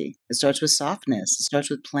intimacy. It starts with softness. It starts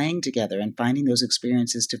with playing together and finding those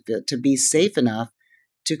experiences to be safe enough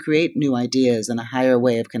to create new ideas and a higher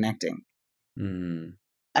way of connecting. Mm.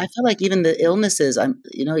 I feel like even the illnesses,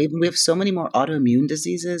 even we have so many more autoimmune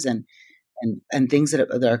diseases and things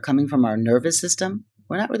that are coming from our nervous system.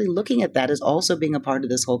 We're not really looking at that as also being a part of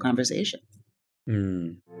this whole conversation.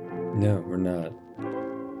 No, we're not.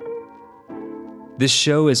 This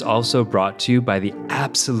show is also brought to you by the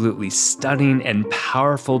absolutely stunning and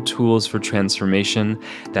powerful tools for transformation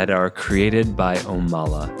that are created by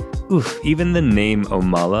Omala. Even the name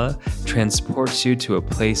Omala transports you to a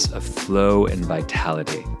place of flow and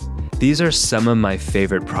vitality. These are some of my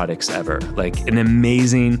favorite products ever, like an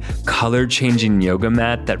amazing color-changing yoga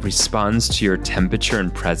mat that responds to your temperature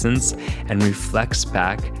and presence and reflects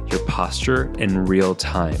back your posture in real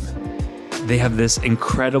time. They have this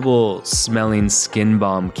incredible smelling skin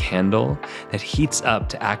balm candle that heats up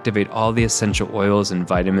to activate all the essential oils and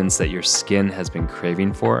vitamins that your skin has been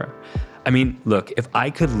craving for. I mean, look, if I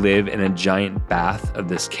could live in a giant bath of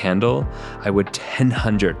this candle, I would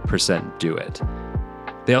 100% do it.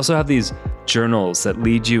 They also have these journals that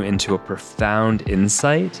lead you into a profound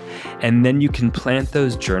insight, and then you can plant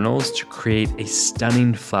those journals to create a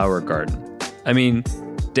stunning flower garden. I mean,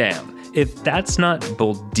 damn, if that's not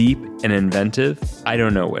both deep and inventive, I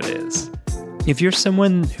don't know what is. If you're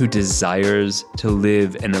someone who desires to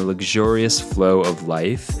live in a luxurious flow of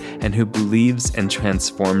life and who believes in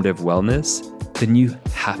transformative wellness, then you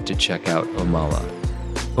have to check out Omala.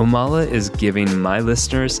 Omala is giving my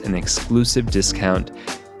listeners an exclusive discount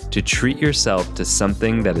to treat yourself to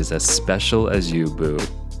something that is as special as you, boo.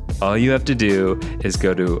 All you have to do is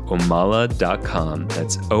go to omala.com,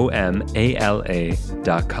 that's OMALA.com,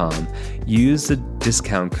 use the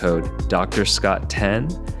discount code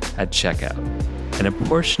DrScott10 at checkout, and a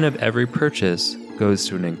portion of every purchase goes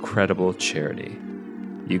to an incredible charity.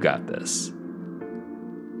 You got this.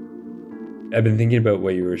 I've been thinking about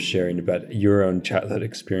what you were sharing about your own childhood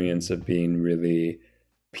experience of being really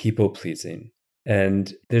people-pleasing.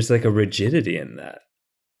 And there's like a rigidity in that.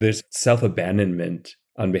 There's self-abandonment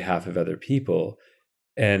on behalf of other people.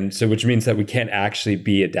 And so, which means that we can't actually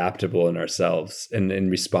be adaptable in ourselves and in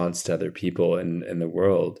response to other people and the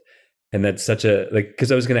world. And that's such a,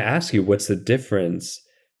 because I was going to ask you, what's the difference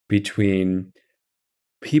between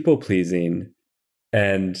people-pleasing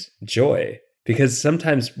and joy? Because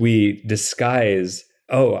sometimes we disguise,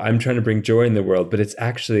 I'm trying to bring joy in the world, but it's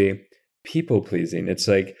actually people-pleasing. It's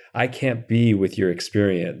like, I can't be with your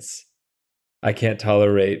experience. I can't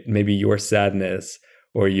tolerate maybe your sadness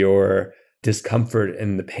or your discomfort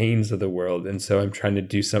and the pains of the world. And so I'm trying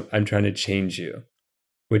to change you,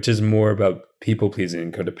 which is more about people-pleasing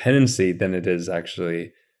and codependency than it is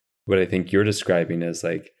actually what I think you're describing as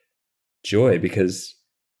like joy, because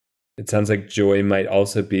it sounds like joy might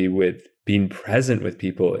also be with being present with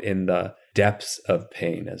people in the depths of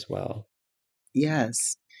pain as well.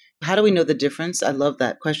 Yes. How do we know the difference? I love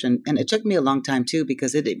that question. And it took me a long time too,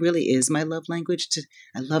 because it really is my love language.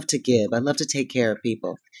 I love to give. I love to take care of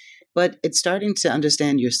people. But it's starting to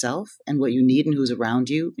understand yourself and what you need and who's around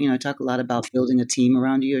you. I talk a lot about building a team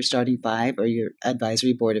around you, your starting five or your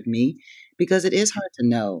advisory board of me, because it is hard to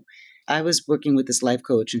know. I was working with this life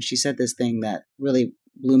coach and she said this thing that really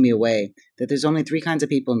blew me away, that there's only three kinds of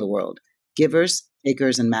people in the world: givers,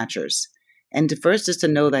 takers, and matchers. And the first is to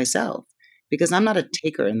know thyself, because I'm not a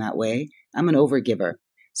taker in that way. I'm an overgiver.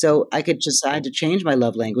 So I could decide to change my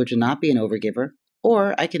love language and not be an overgiver,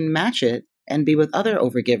 or I can match it and be with other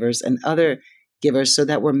overgivers and other givers so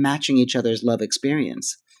that we're matching each other's love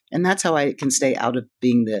experience. And that's how I can stay out of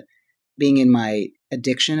being in my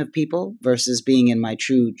addiction of people versus being in my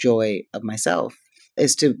true joy of myself,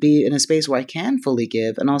 is to be in a space where I can fully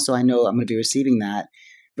give. And also I know I'm going to be receiving that,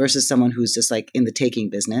 versus someone who's just like in the taking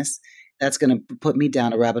business. That's going to put me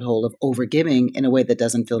down a rabbit hole of overgiving in a way that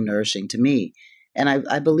doesn't feel nourishing to me. And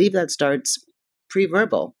I believe that starts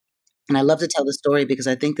pre-verbal. And I love to tell the story because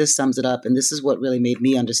I think this sums it up. And this is what really made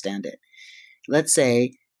me understand it. Let's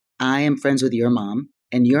say I am friends with your mom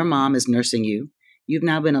and your mom is nursing you. You've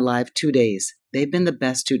now been alive 2 days. They've been the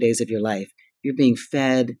best 2 days of your life. You're being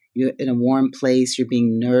fed. You're in a warm place. You're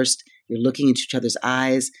being nursed. You're looking into each other's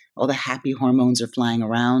eyes. All the happy hormones are flying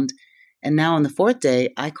around. And now on the fourth day,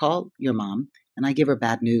 I call your mom and I give her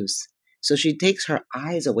bad news. So she takes her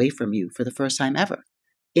eyes away from you for the first time ever.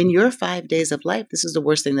 In your 5 days of life, this is the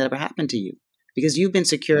worst thing that ever happened to you because you've been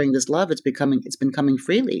securing this love. It's been coming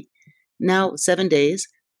freely. Now, 7 days,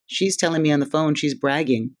 she's telling me on the phone, she's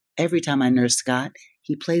bragging. Every time I nurse Scott,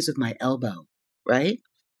 he plays with my elbow, right?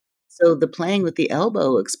 So the playing with the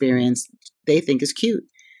elbow experience, they think is cute.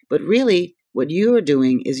 But really, what you are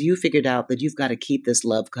doing is you figured out that you've got to keep this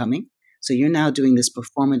love coming. So you're now doing this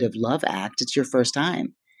performative love act. It's your first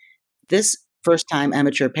time. This first time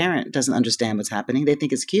amateur parent doesn't understand what's happening. They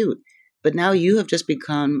think it's cute. But now you have just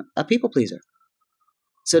become a people pleaser.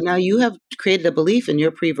 So now you have created a belief in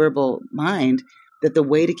your pre-verbal mind that the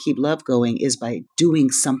way to keep love going is by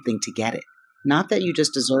doing something to get it. Not that you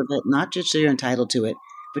just deserve it, not just that you're entitled to it,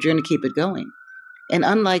 but you're going to keep it going. And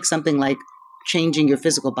unlike something like changing your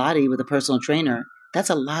physical body with a personal trainer,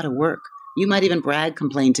 that's a lot of work. You might even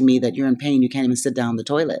complain to me that you're in pain, you can't even sit down on the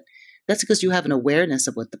toilet. That's because you have an awareness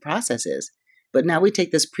of what the process is. But now we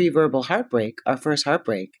take this pre-verbal heartbreak, our first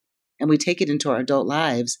heartbreak, and we take it into our adult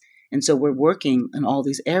lives. And so we're working in all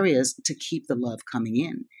these areas to keep the love coming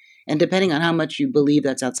in. And depending on how much you believe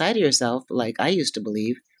that's outside of yourself, like I used to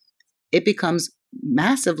believe, it becomes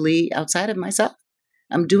massively outside of myself.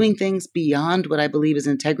 I'm doing things beyond what I believe is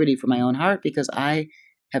integrity for my own heart because I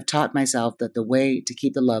have taught myself that the way to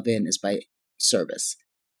keep the love in is by service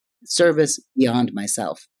beyond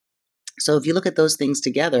myself. So if you look at those things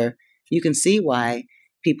together, you can see why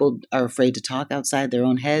people are afraid to talk outside their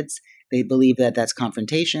own heads. They believe that that's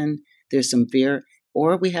confrontation. There's some fear.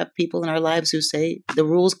 Or we have people in our lives who say the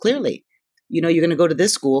rules clearly. You're going to go to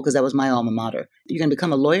this school because that was my alma mater. You're going to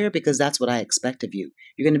become a lawyer because that's what I expect of you.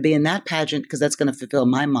 You're going to be in that pageant because that's going to fulfill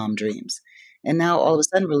my mom dreams. And now all of a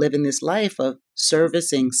sudden we're living this life of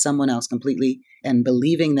servicing someone else completely and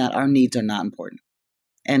believing that our needs are not important.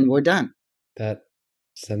 And we're done. That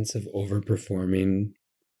sense of overperforming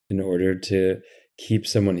in order to keep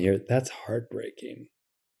someone here, that's heartbreaking.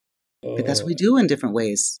 But that's what we do in different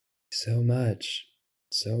ways. So much.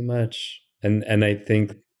 And I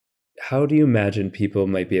think, how do you imagine people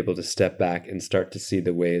might be able to step back and start to see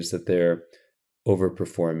the ways that they're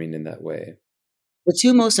overperforming in that way? The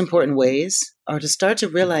two most important ways are to start to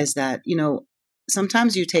realize that,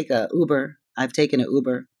 sometimes you take a Uber. I've taken an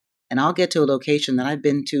Uber and I'll get to a location that I've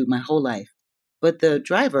been to my whole life. But the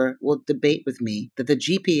driver will debate with me that the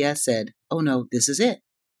GPS said, oh no, this is it.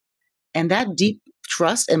 And that deep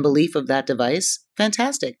trust and belief of that device,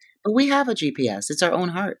 fantastic. But we have a GPS. It's our own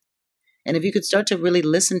heart. And if you could start to really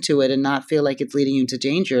listen to it and not feel like it's leading you into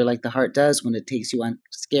danger like the heart does when it takes you on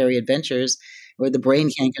scary adventures where the brain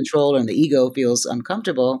can't control and the ego feels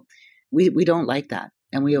uncomfortable, we don't like that.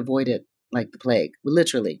 And we avoid it like the plague,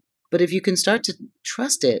 literally. But if you can start to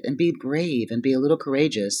trust it and be brave and be a little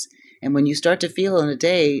courageous, and when you start to feel in a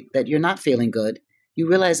day that you're not feeling good, you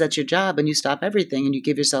realize that's your job and you stop everything and you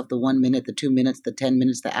give yourself the 1 minute, the 2 minutes, the 10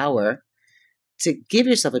 minutes, the hour to give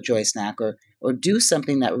yourself a joy snack or do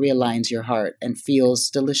something that realigns your heart and feels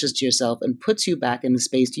delicious to yourself and puts you back in the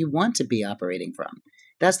space you want to be operating from.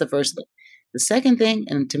 That's the first thing. The second thing,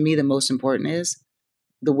 and to me the most important, is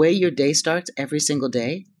the way your day starts every single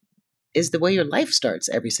day is the way your life starts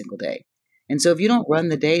every single day. And so if you don't run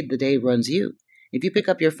the day runs you. If you pick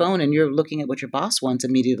up your phone and you're looking at what your boss wants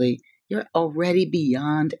immediately, you're already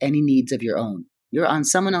beyond any needs of your own. You're on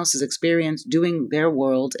someone else's experience doing their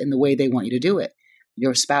world in the way they want you to do it.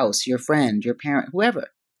 Your spouse, your friend, your parent, whoever.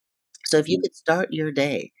 So if you could start your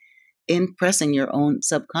day impressing your own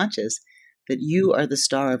subconscious that you are the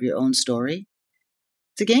star of your own story,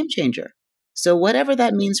 it's a game changer. So whatever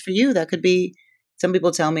that means for you, that could be, some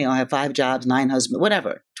people tell me, I have 5 jobs, 9 husbands,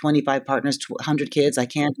 whatever, 25 partners, 100 kids, I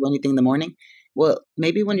can't do anything in the morning. Well,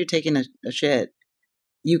 maybe when you're taking a shit,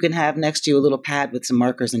 you can have next to you a little pad with some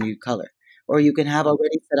markers and you color. Or you can have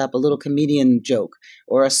already set up a little comedian joke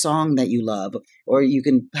or a song that you love, or you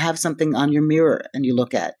can have something on your mirror and you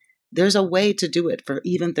look at. There's a way to do it for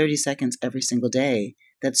even 30 seconds every single day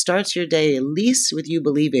that starts your day at least with you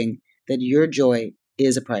believing that your joy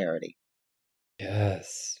is a priority.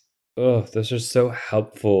 Yes. Oh, those are so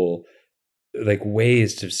helpful, like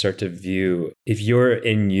ways to start to view if you're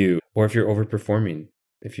in you or if you're overperforming,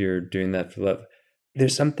 if you're doing that for love.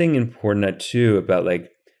 There's something important too about like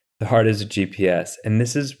the heart is a GPS. And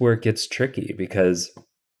this is where it gets tricky because,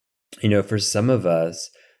 for some of us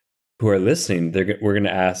who are listening, we're going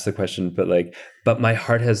to ask the question, but my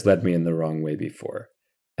heart has led me in the wrong way before.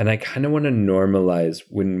 And I kind of want to normalize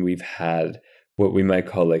when we've had what we might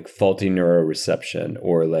call like faulty neuroreception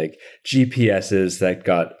or like GPSs that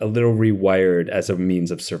got a little rewired as a means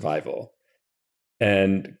of survival.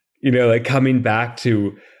 And Like coming back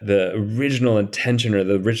to the original intention or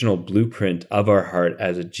the original blueprint of our heart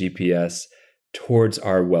as a GPS towards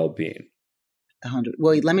our well-being. 100.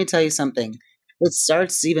 Well, let me tell you something. It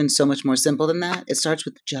starts even so much more simple than that. It starts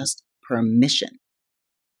with just permission.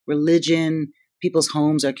 Religion, people's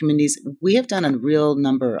homes, our communities, we have done a real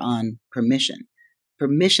number on permission.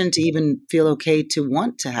 Permission to even feel okay to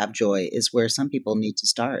want to have joy is where some people need to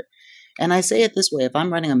start. And I say it this way, if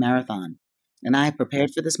I'm running a marathon and I prepared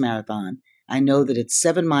for this marathon, I know that it's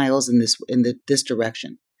 7 miles in this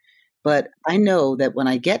direction. But I know that when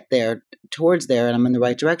I get there, towards there, and I'm in the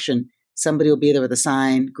right direction, somebody will be there with a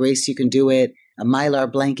sign, Grace, you can do it, a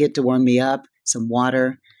Mylar blanket to warm me up, some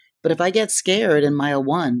water. But if I get scared in mile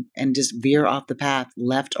 1 and just veer off the path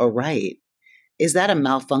left or right, is that a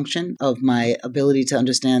malfunction of my ability to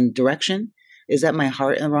understand direction? Is that my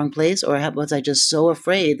heart in the wrong place? Or was I just so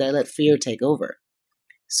afraid that I let fear take over?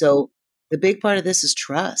 So the big part of this is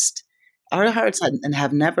trust. Our hearts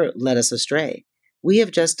have never led us astray. We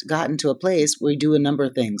have just gotten to a place where we do a number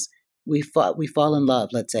of things. We fall in love,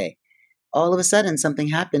 let's say. All of a sudden, something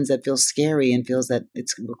happens that feels scary and feels that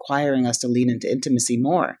it's requiring us to lean into intimacy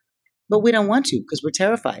more. But we don't want to because we're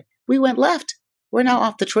terrified. We went left. We're now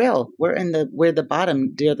off the trail. We're the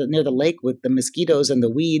bottom near the lake with the mosquitoes and the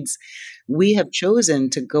weeds. We have chosen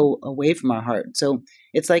to go away from our heart. So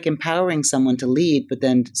it's like empowering someone to lead, but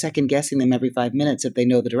then second guessing them every 5 minutes if they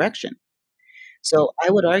know the direction. So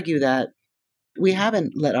I would argue that we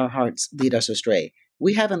haven't let our hearts lead us astray.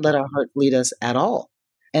 We haven't let our hearts lead us at all.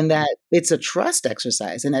 And that it's a trust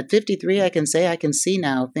exercise. And at 53, I can say I can see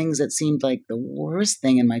now things that seemed like the worst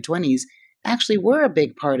thing in my 20s actually were a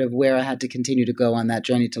big part of where I had to continue to go on that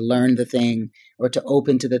journey to learn the thing or to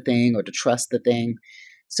open to the thing or to trust the thing.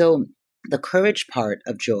 So the courage part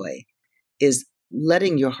of joy is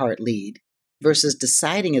letting your heart lead versus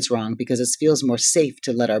deciding it's wrong because it feels more safe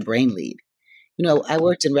to let our brain lead. I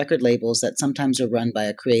worked in record labels that sometimes are run by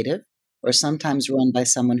a creative or sometimes run by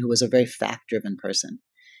someone who was a very fact-driven person.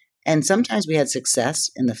 And sometimes we had success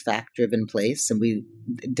in the fact-driven place and we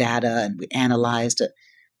data and we analyzed it.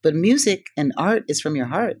 But music and art is from your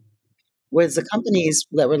heart. Whereas the companies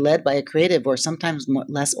that were led by a creative were sometimes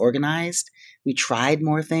less organized. We tried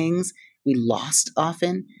more things. We lost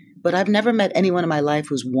often. But I've never met anyone in my life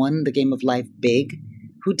who's won the game of life big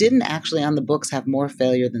who didn't actually on the books have more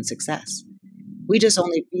failure than success. We just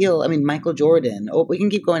only feel, Michael Jordan, we can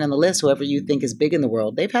keep going on the list, whoever you think is big in the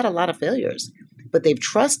world, they've had a lot of failures. But they've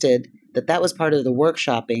trusted that was part of the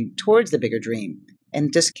workshopping towards the bigger dream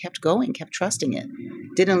and just kept going, kept trusting it.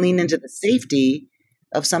 Didn't lean into the safety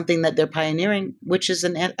of something that they're pioneering, which is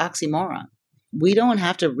an oxymoron. We don't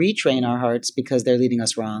have to retrain our hearts because they're leading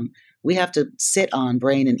us wrong. We have to sit on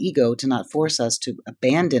brain and ego to not force us to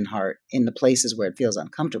abandon heart in the places where it feels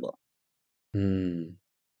uncomfortable.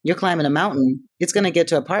 You're climbing a mountain, it's going to get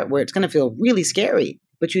to a part where it's going to feel really scary,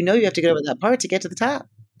 but you have to get over that part to get to the top.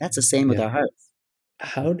 That's the same with our hearts.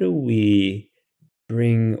 How do we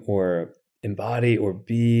bring or embody or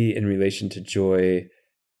be in relation to joy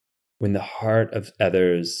when the heart of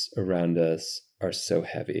others around us are so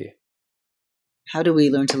heavy? How do we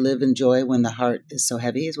learn to live in joy when the heart is so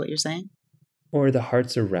heavy, is what you're saying? Or the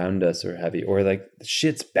hearts around us are heavy, or like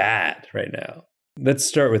shit's bad right now. Let's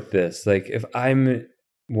start with this. Like if I'm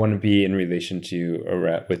want to be in relation to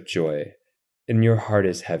you with joy and your heart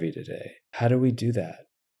is heavy today, how do we do that?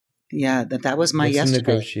 Yeah, that was my What's yesterday.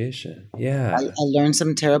 the negotiation? Yeah. I learned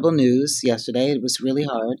some terrible news yesterday. It was really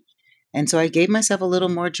hard. And so I gave myself a little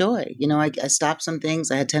more joy. I stopped some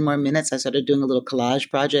things. I had 10 more minutes. I started doing a little collage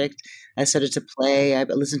project. I started to play. I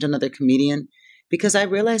listened to another comedian because I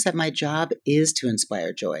realized that my job is to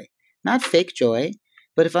inspire joy, not fake joy.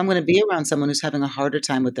 But if I'm going to be around someone who's having a harder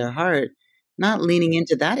time with their heart, not leaning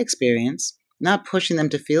into that experience, not pushing them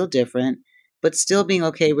to feel different, but still being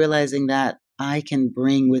okay, realizing that I can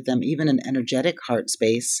bring with them even an energetic heart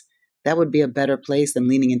space. That would be a better place than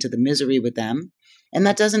leaning into the misery with them. And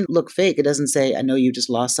that doesn't look fake. It doesn't say, I know you just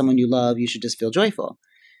lost someone you love. You should just feel joyful.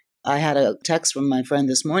 I had a text from my friend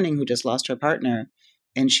this morning who just lost her partner.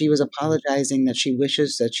 And she was apologizing that she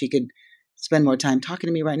wishes that she could spend more time talking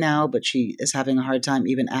to me right now, but she is having a hard time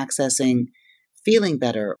even accessing feeling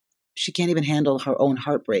better. She can't even handle her own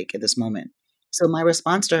heartbreak at this moment. So my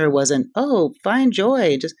response to her wasn't, oh, find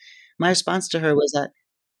joy. My response to her was that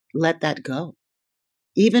let that go.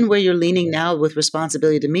 Even where you're leaning now with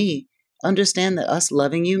responsibility to me, understand that us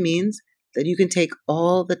loving you means that you can take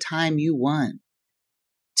all the time you want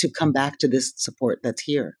to come back to this support that's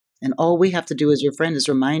here. And all we have to do as your friend is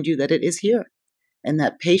remind you that it is here. And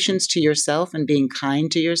that patience to yourself and being kind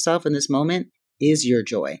to yourself in this moment is your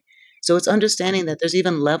joy. So it's understanding that there's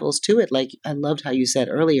even levels to it. Like I loved how you said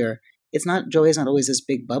earlier, joy is not always this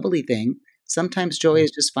big bubbly thing. Sometimes joy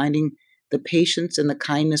is just finding the patience and the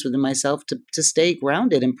kindness within myself to stay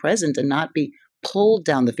grounded and present and not be pulled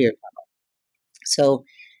down the fear tunnel. So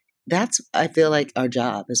that's, I feel like, our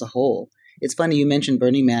job as a whole. It's funny, you mentioned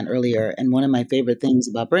Burning Man earlier, and one of my favorite things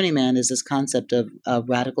about Burning Man is this concept of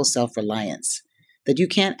radical self-reliance, that you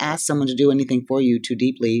can't ask someone to do anything for you too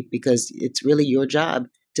deeply because it's really your job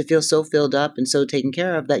to feel so filled up and so taken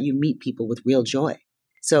care of that you meet people with real joy.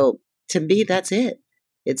 So to me, that's it.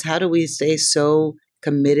 It's how do we stay so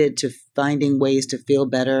committed to finding ways to feel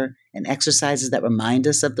better and exercises that remind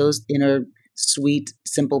us of those inner, sweet,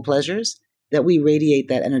 simple pleasures, that we radiate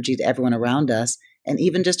that energy to everyone around us. And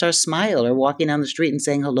even just our smile or walking down the street and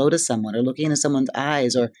saying hello to someone or looking into someone's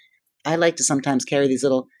eyes. Or I like to sometimes carry these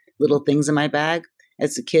little things in my bag.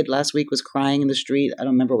 As a kid last week was crying in the street, I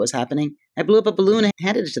don't remember what was happening. I blew up a balloon and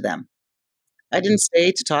handed it to them. I didn't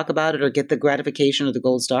stay to talk about it or get the gratification or the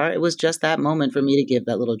gold star. It was just that moment for me to give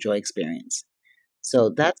that little joy experience. So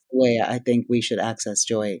that's the way I think we should access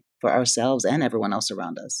joy for ourselves and everyone else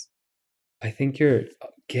around us. I think you're,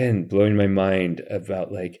 again, blowing my mind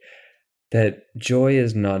about like that joy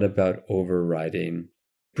is not about overriding.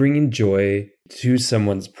 Bringing joy to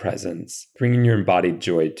someone's presence, bringing your embodied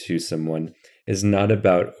joy to someone is not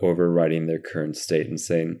about overriding their current state and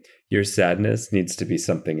saying your sadness needs to be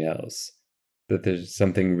something else. That there's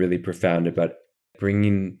something really profound about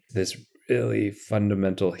bringing this really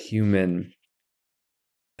fundamental human.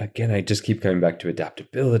 Again, I just keep coming back to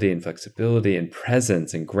adaptability and flexibility and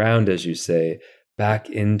presence and ground, as you say, back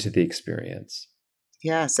into the experience.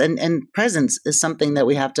 Yes, and presence is something that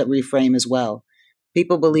we have to reframe as well.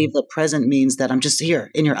 People believe that present means that I'm just here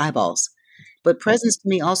in your eyeballs. But presence to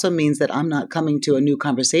me also means that I'm not coming to a new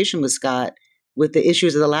conversation with Scott with the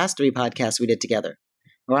issues of the last 3 podcasts we did together.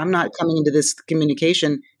 Or I'm not coming into this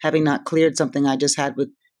communication having not cleared something I just had with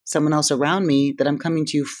someone else around me, that I'm coming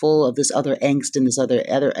to you full of this other angst and this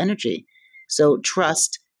other energy. So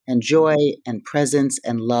trust and joy and presence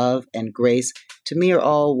and love and grace to me are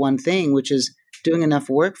all one thing, which is doing enough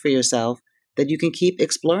work for yourself that you can keep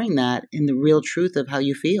exploring that in the real truth of how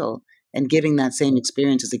you feel and giving that same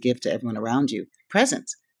experience as a gift to everyone around you.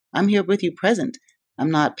 Presence. I'm here with you present.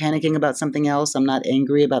 I'm not panicking about something else. I'm not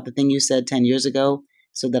angry about the thing you said 10 years ago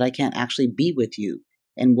so that I can't actually be with you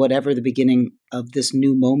and whatever the beginning of this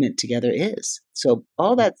new moment together is. So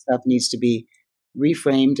all that stuff needs to be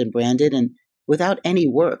reframed and branded, and without any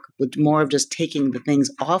work, with more of just taking the things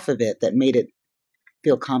off of it that made it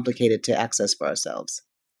feel complicated to access for ourselves.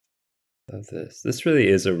 Love this. This really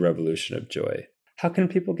is a revolution of joy. How can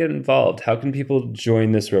people get involved? How can people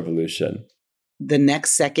join this revolution? The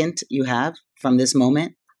next second you have from this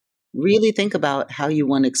moment, really think about how you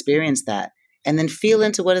want to experience that and then feel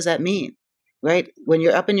into what does that mean, right? When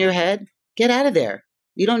you're up in your head, get out of there.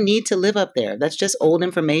 You don't need to live up there. That's just old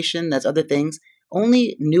information. That's other things.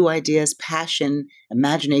 Only new ideas, passion,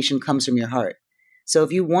 imagination comes from your heart. So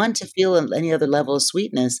if you want to feel any other level of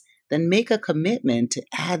sweetness, then make a commitment to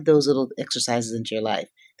add those little exercises into your life.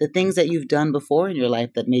 The things that you've done before in your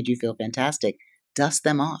life that made you feel fantastic, dust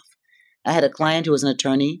them off. I had a client who was an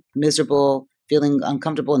attorney, miserable, feeling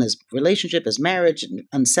uncomfortable in his relationship, his marriage,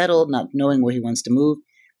 unsettled, not knowing where he wants to move.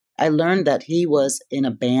 I learned that he was in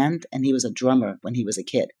a band and he was a drummer when he was a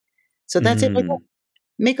kid. So that's it.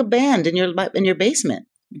 Make a band in your basement.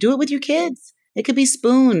 Do it with your kids. It could be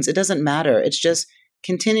spoons. It doesn't matter. It's just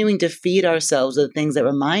continuing to feed ourselves with things that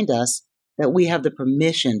remind us that we have the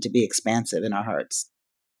permission to be expansive in our hearts.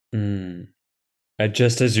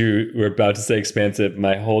 Just as you were about to say expansive,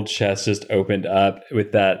 my whole chest just opened up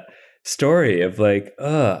with that story of like,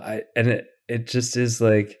 it just is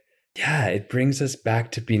like, yeah, it brings us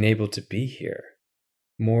back to being able to be here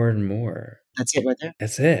more and more. That's it right there.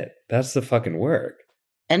 That's it. That's the fucking work.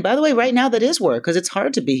 And by the way, right now that is work, because it's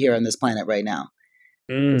hard to be here on this planet right now.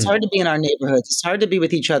 It's hard to be in our neighborhoods. It's hard to be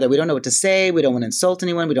with each other. We don't know what to say. We don't want to insult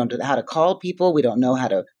anyone. We don't know how to call people. We don't know how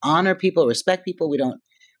to honor people, respect people. We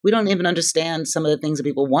don't even understand some of the things that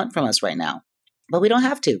people want from us right now. But we don't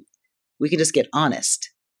have to. We can just get honest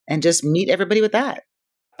and just meet everybody with that.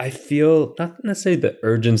 I feel not necessarily the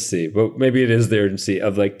urgency, but maybe it is the urgency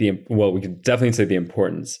of like we can definitely say the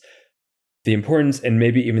importance and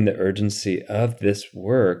maybe even the urgency of this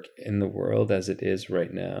work in the world as it is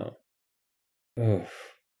right now. Oh,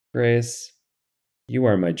 Grace, you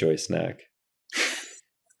are my joy snack.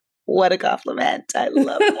 What a compliment. I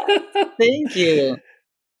love that. Thank you.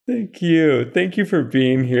 Thank you. Thank you for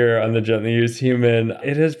being here on the Gently Used Human.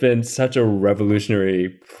 It has been such a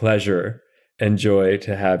revolutionary pleasure and joy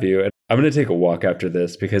to have you. And I'm going to take a walk after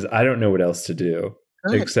this because I don't know what else to do.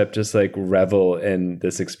 Good. except just like revel in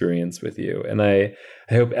this experience with you. And I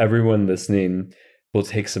hope everyone listening will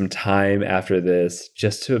take some time after this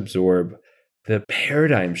just to absorb the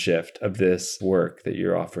paradigm shift of this work that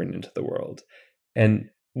you're offering into the world. And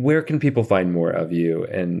where can people find more of you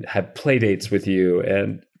and have play dates with you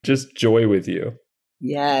and just joy with you?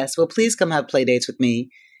 Yes. Well, please come have play dates with me.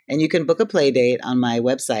 And you can book a play date on my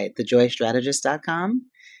website, thejoystrategist.com.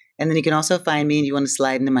 And then you can also find me, and you want to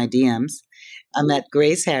slide into my DMs. I'm at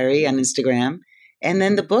Grace Harry on Instagram. And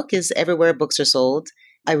then the book is everywhere books are sold.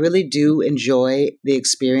 I really do enjoy the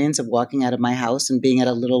experience of walking out of my house and being at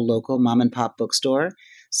a little local mom and pop bookstore.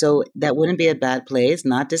 So that wouldn't be a bad place,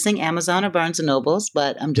 not dissing Amazon or Barnes and Nobles,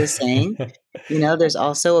 but I'm just saying, there's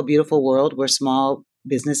also a beautiful world where small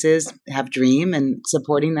businesses have dream and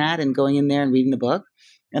supporting that and going in there and reading the book.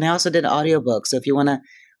 And I also did an audiobook. So if you want to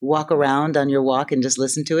walk around on your walk and just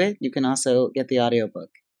listen to it, you can also get the audiobook.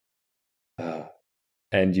 Oh,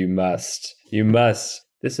 and you must. You must.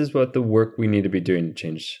 This is what the work we need to be doing to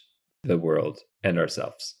change the world and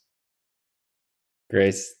ourselves.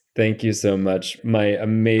 Grace, thank you so much. My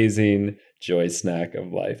amazing joy snack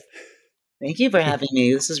of life. Thank you for having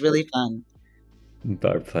me. This is really fun.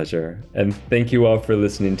 Our pleasure. And thank you all for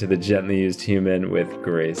listening to The Gently Used Human with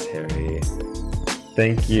Grace Harry.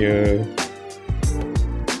 Thank you.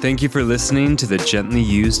 Thank you for listening to the Gently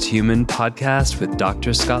Used Human podcast with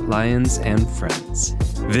Dr. Scott Lyons and friends.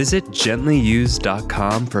 Visit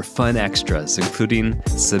gentlyused.com for fun extras, including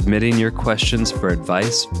submitting your questions for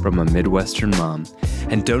advice from a Midwestern mom.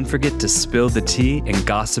 And don't forget to spill the tea and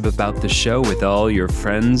gossip about the show with all your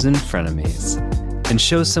friends and frenemies. And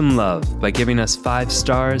show some love by giving us 5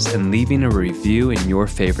 stars and leaving a review in your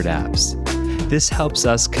favorite apps. This helps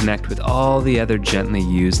us connect with all the other gently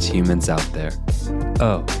used humans out there.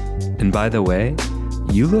 Oh, and by the way,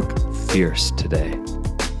 you look fierce today.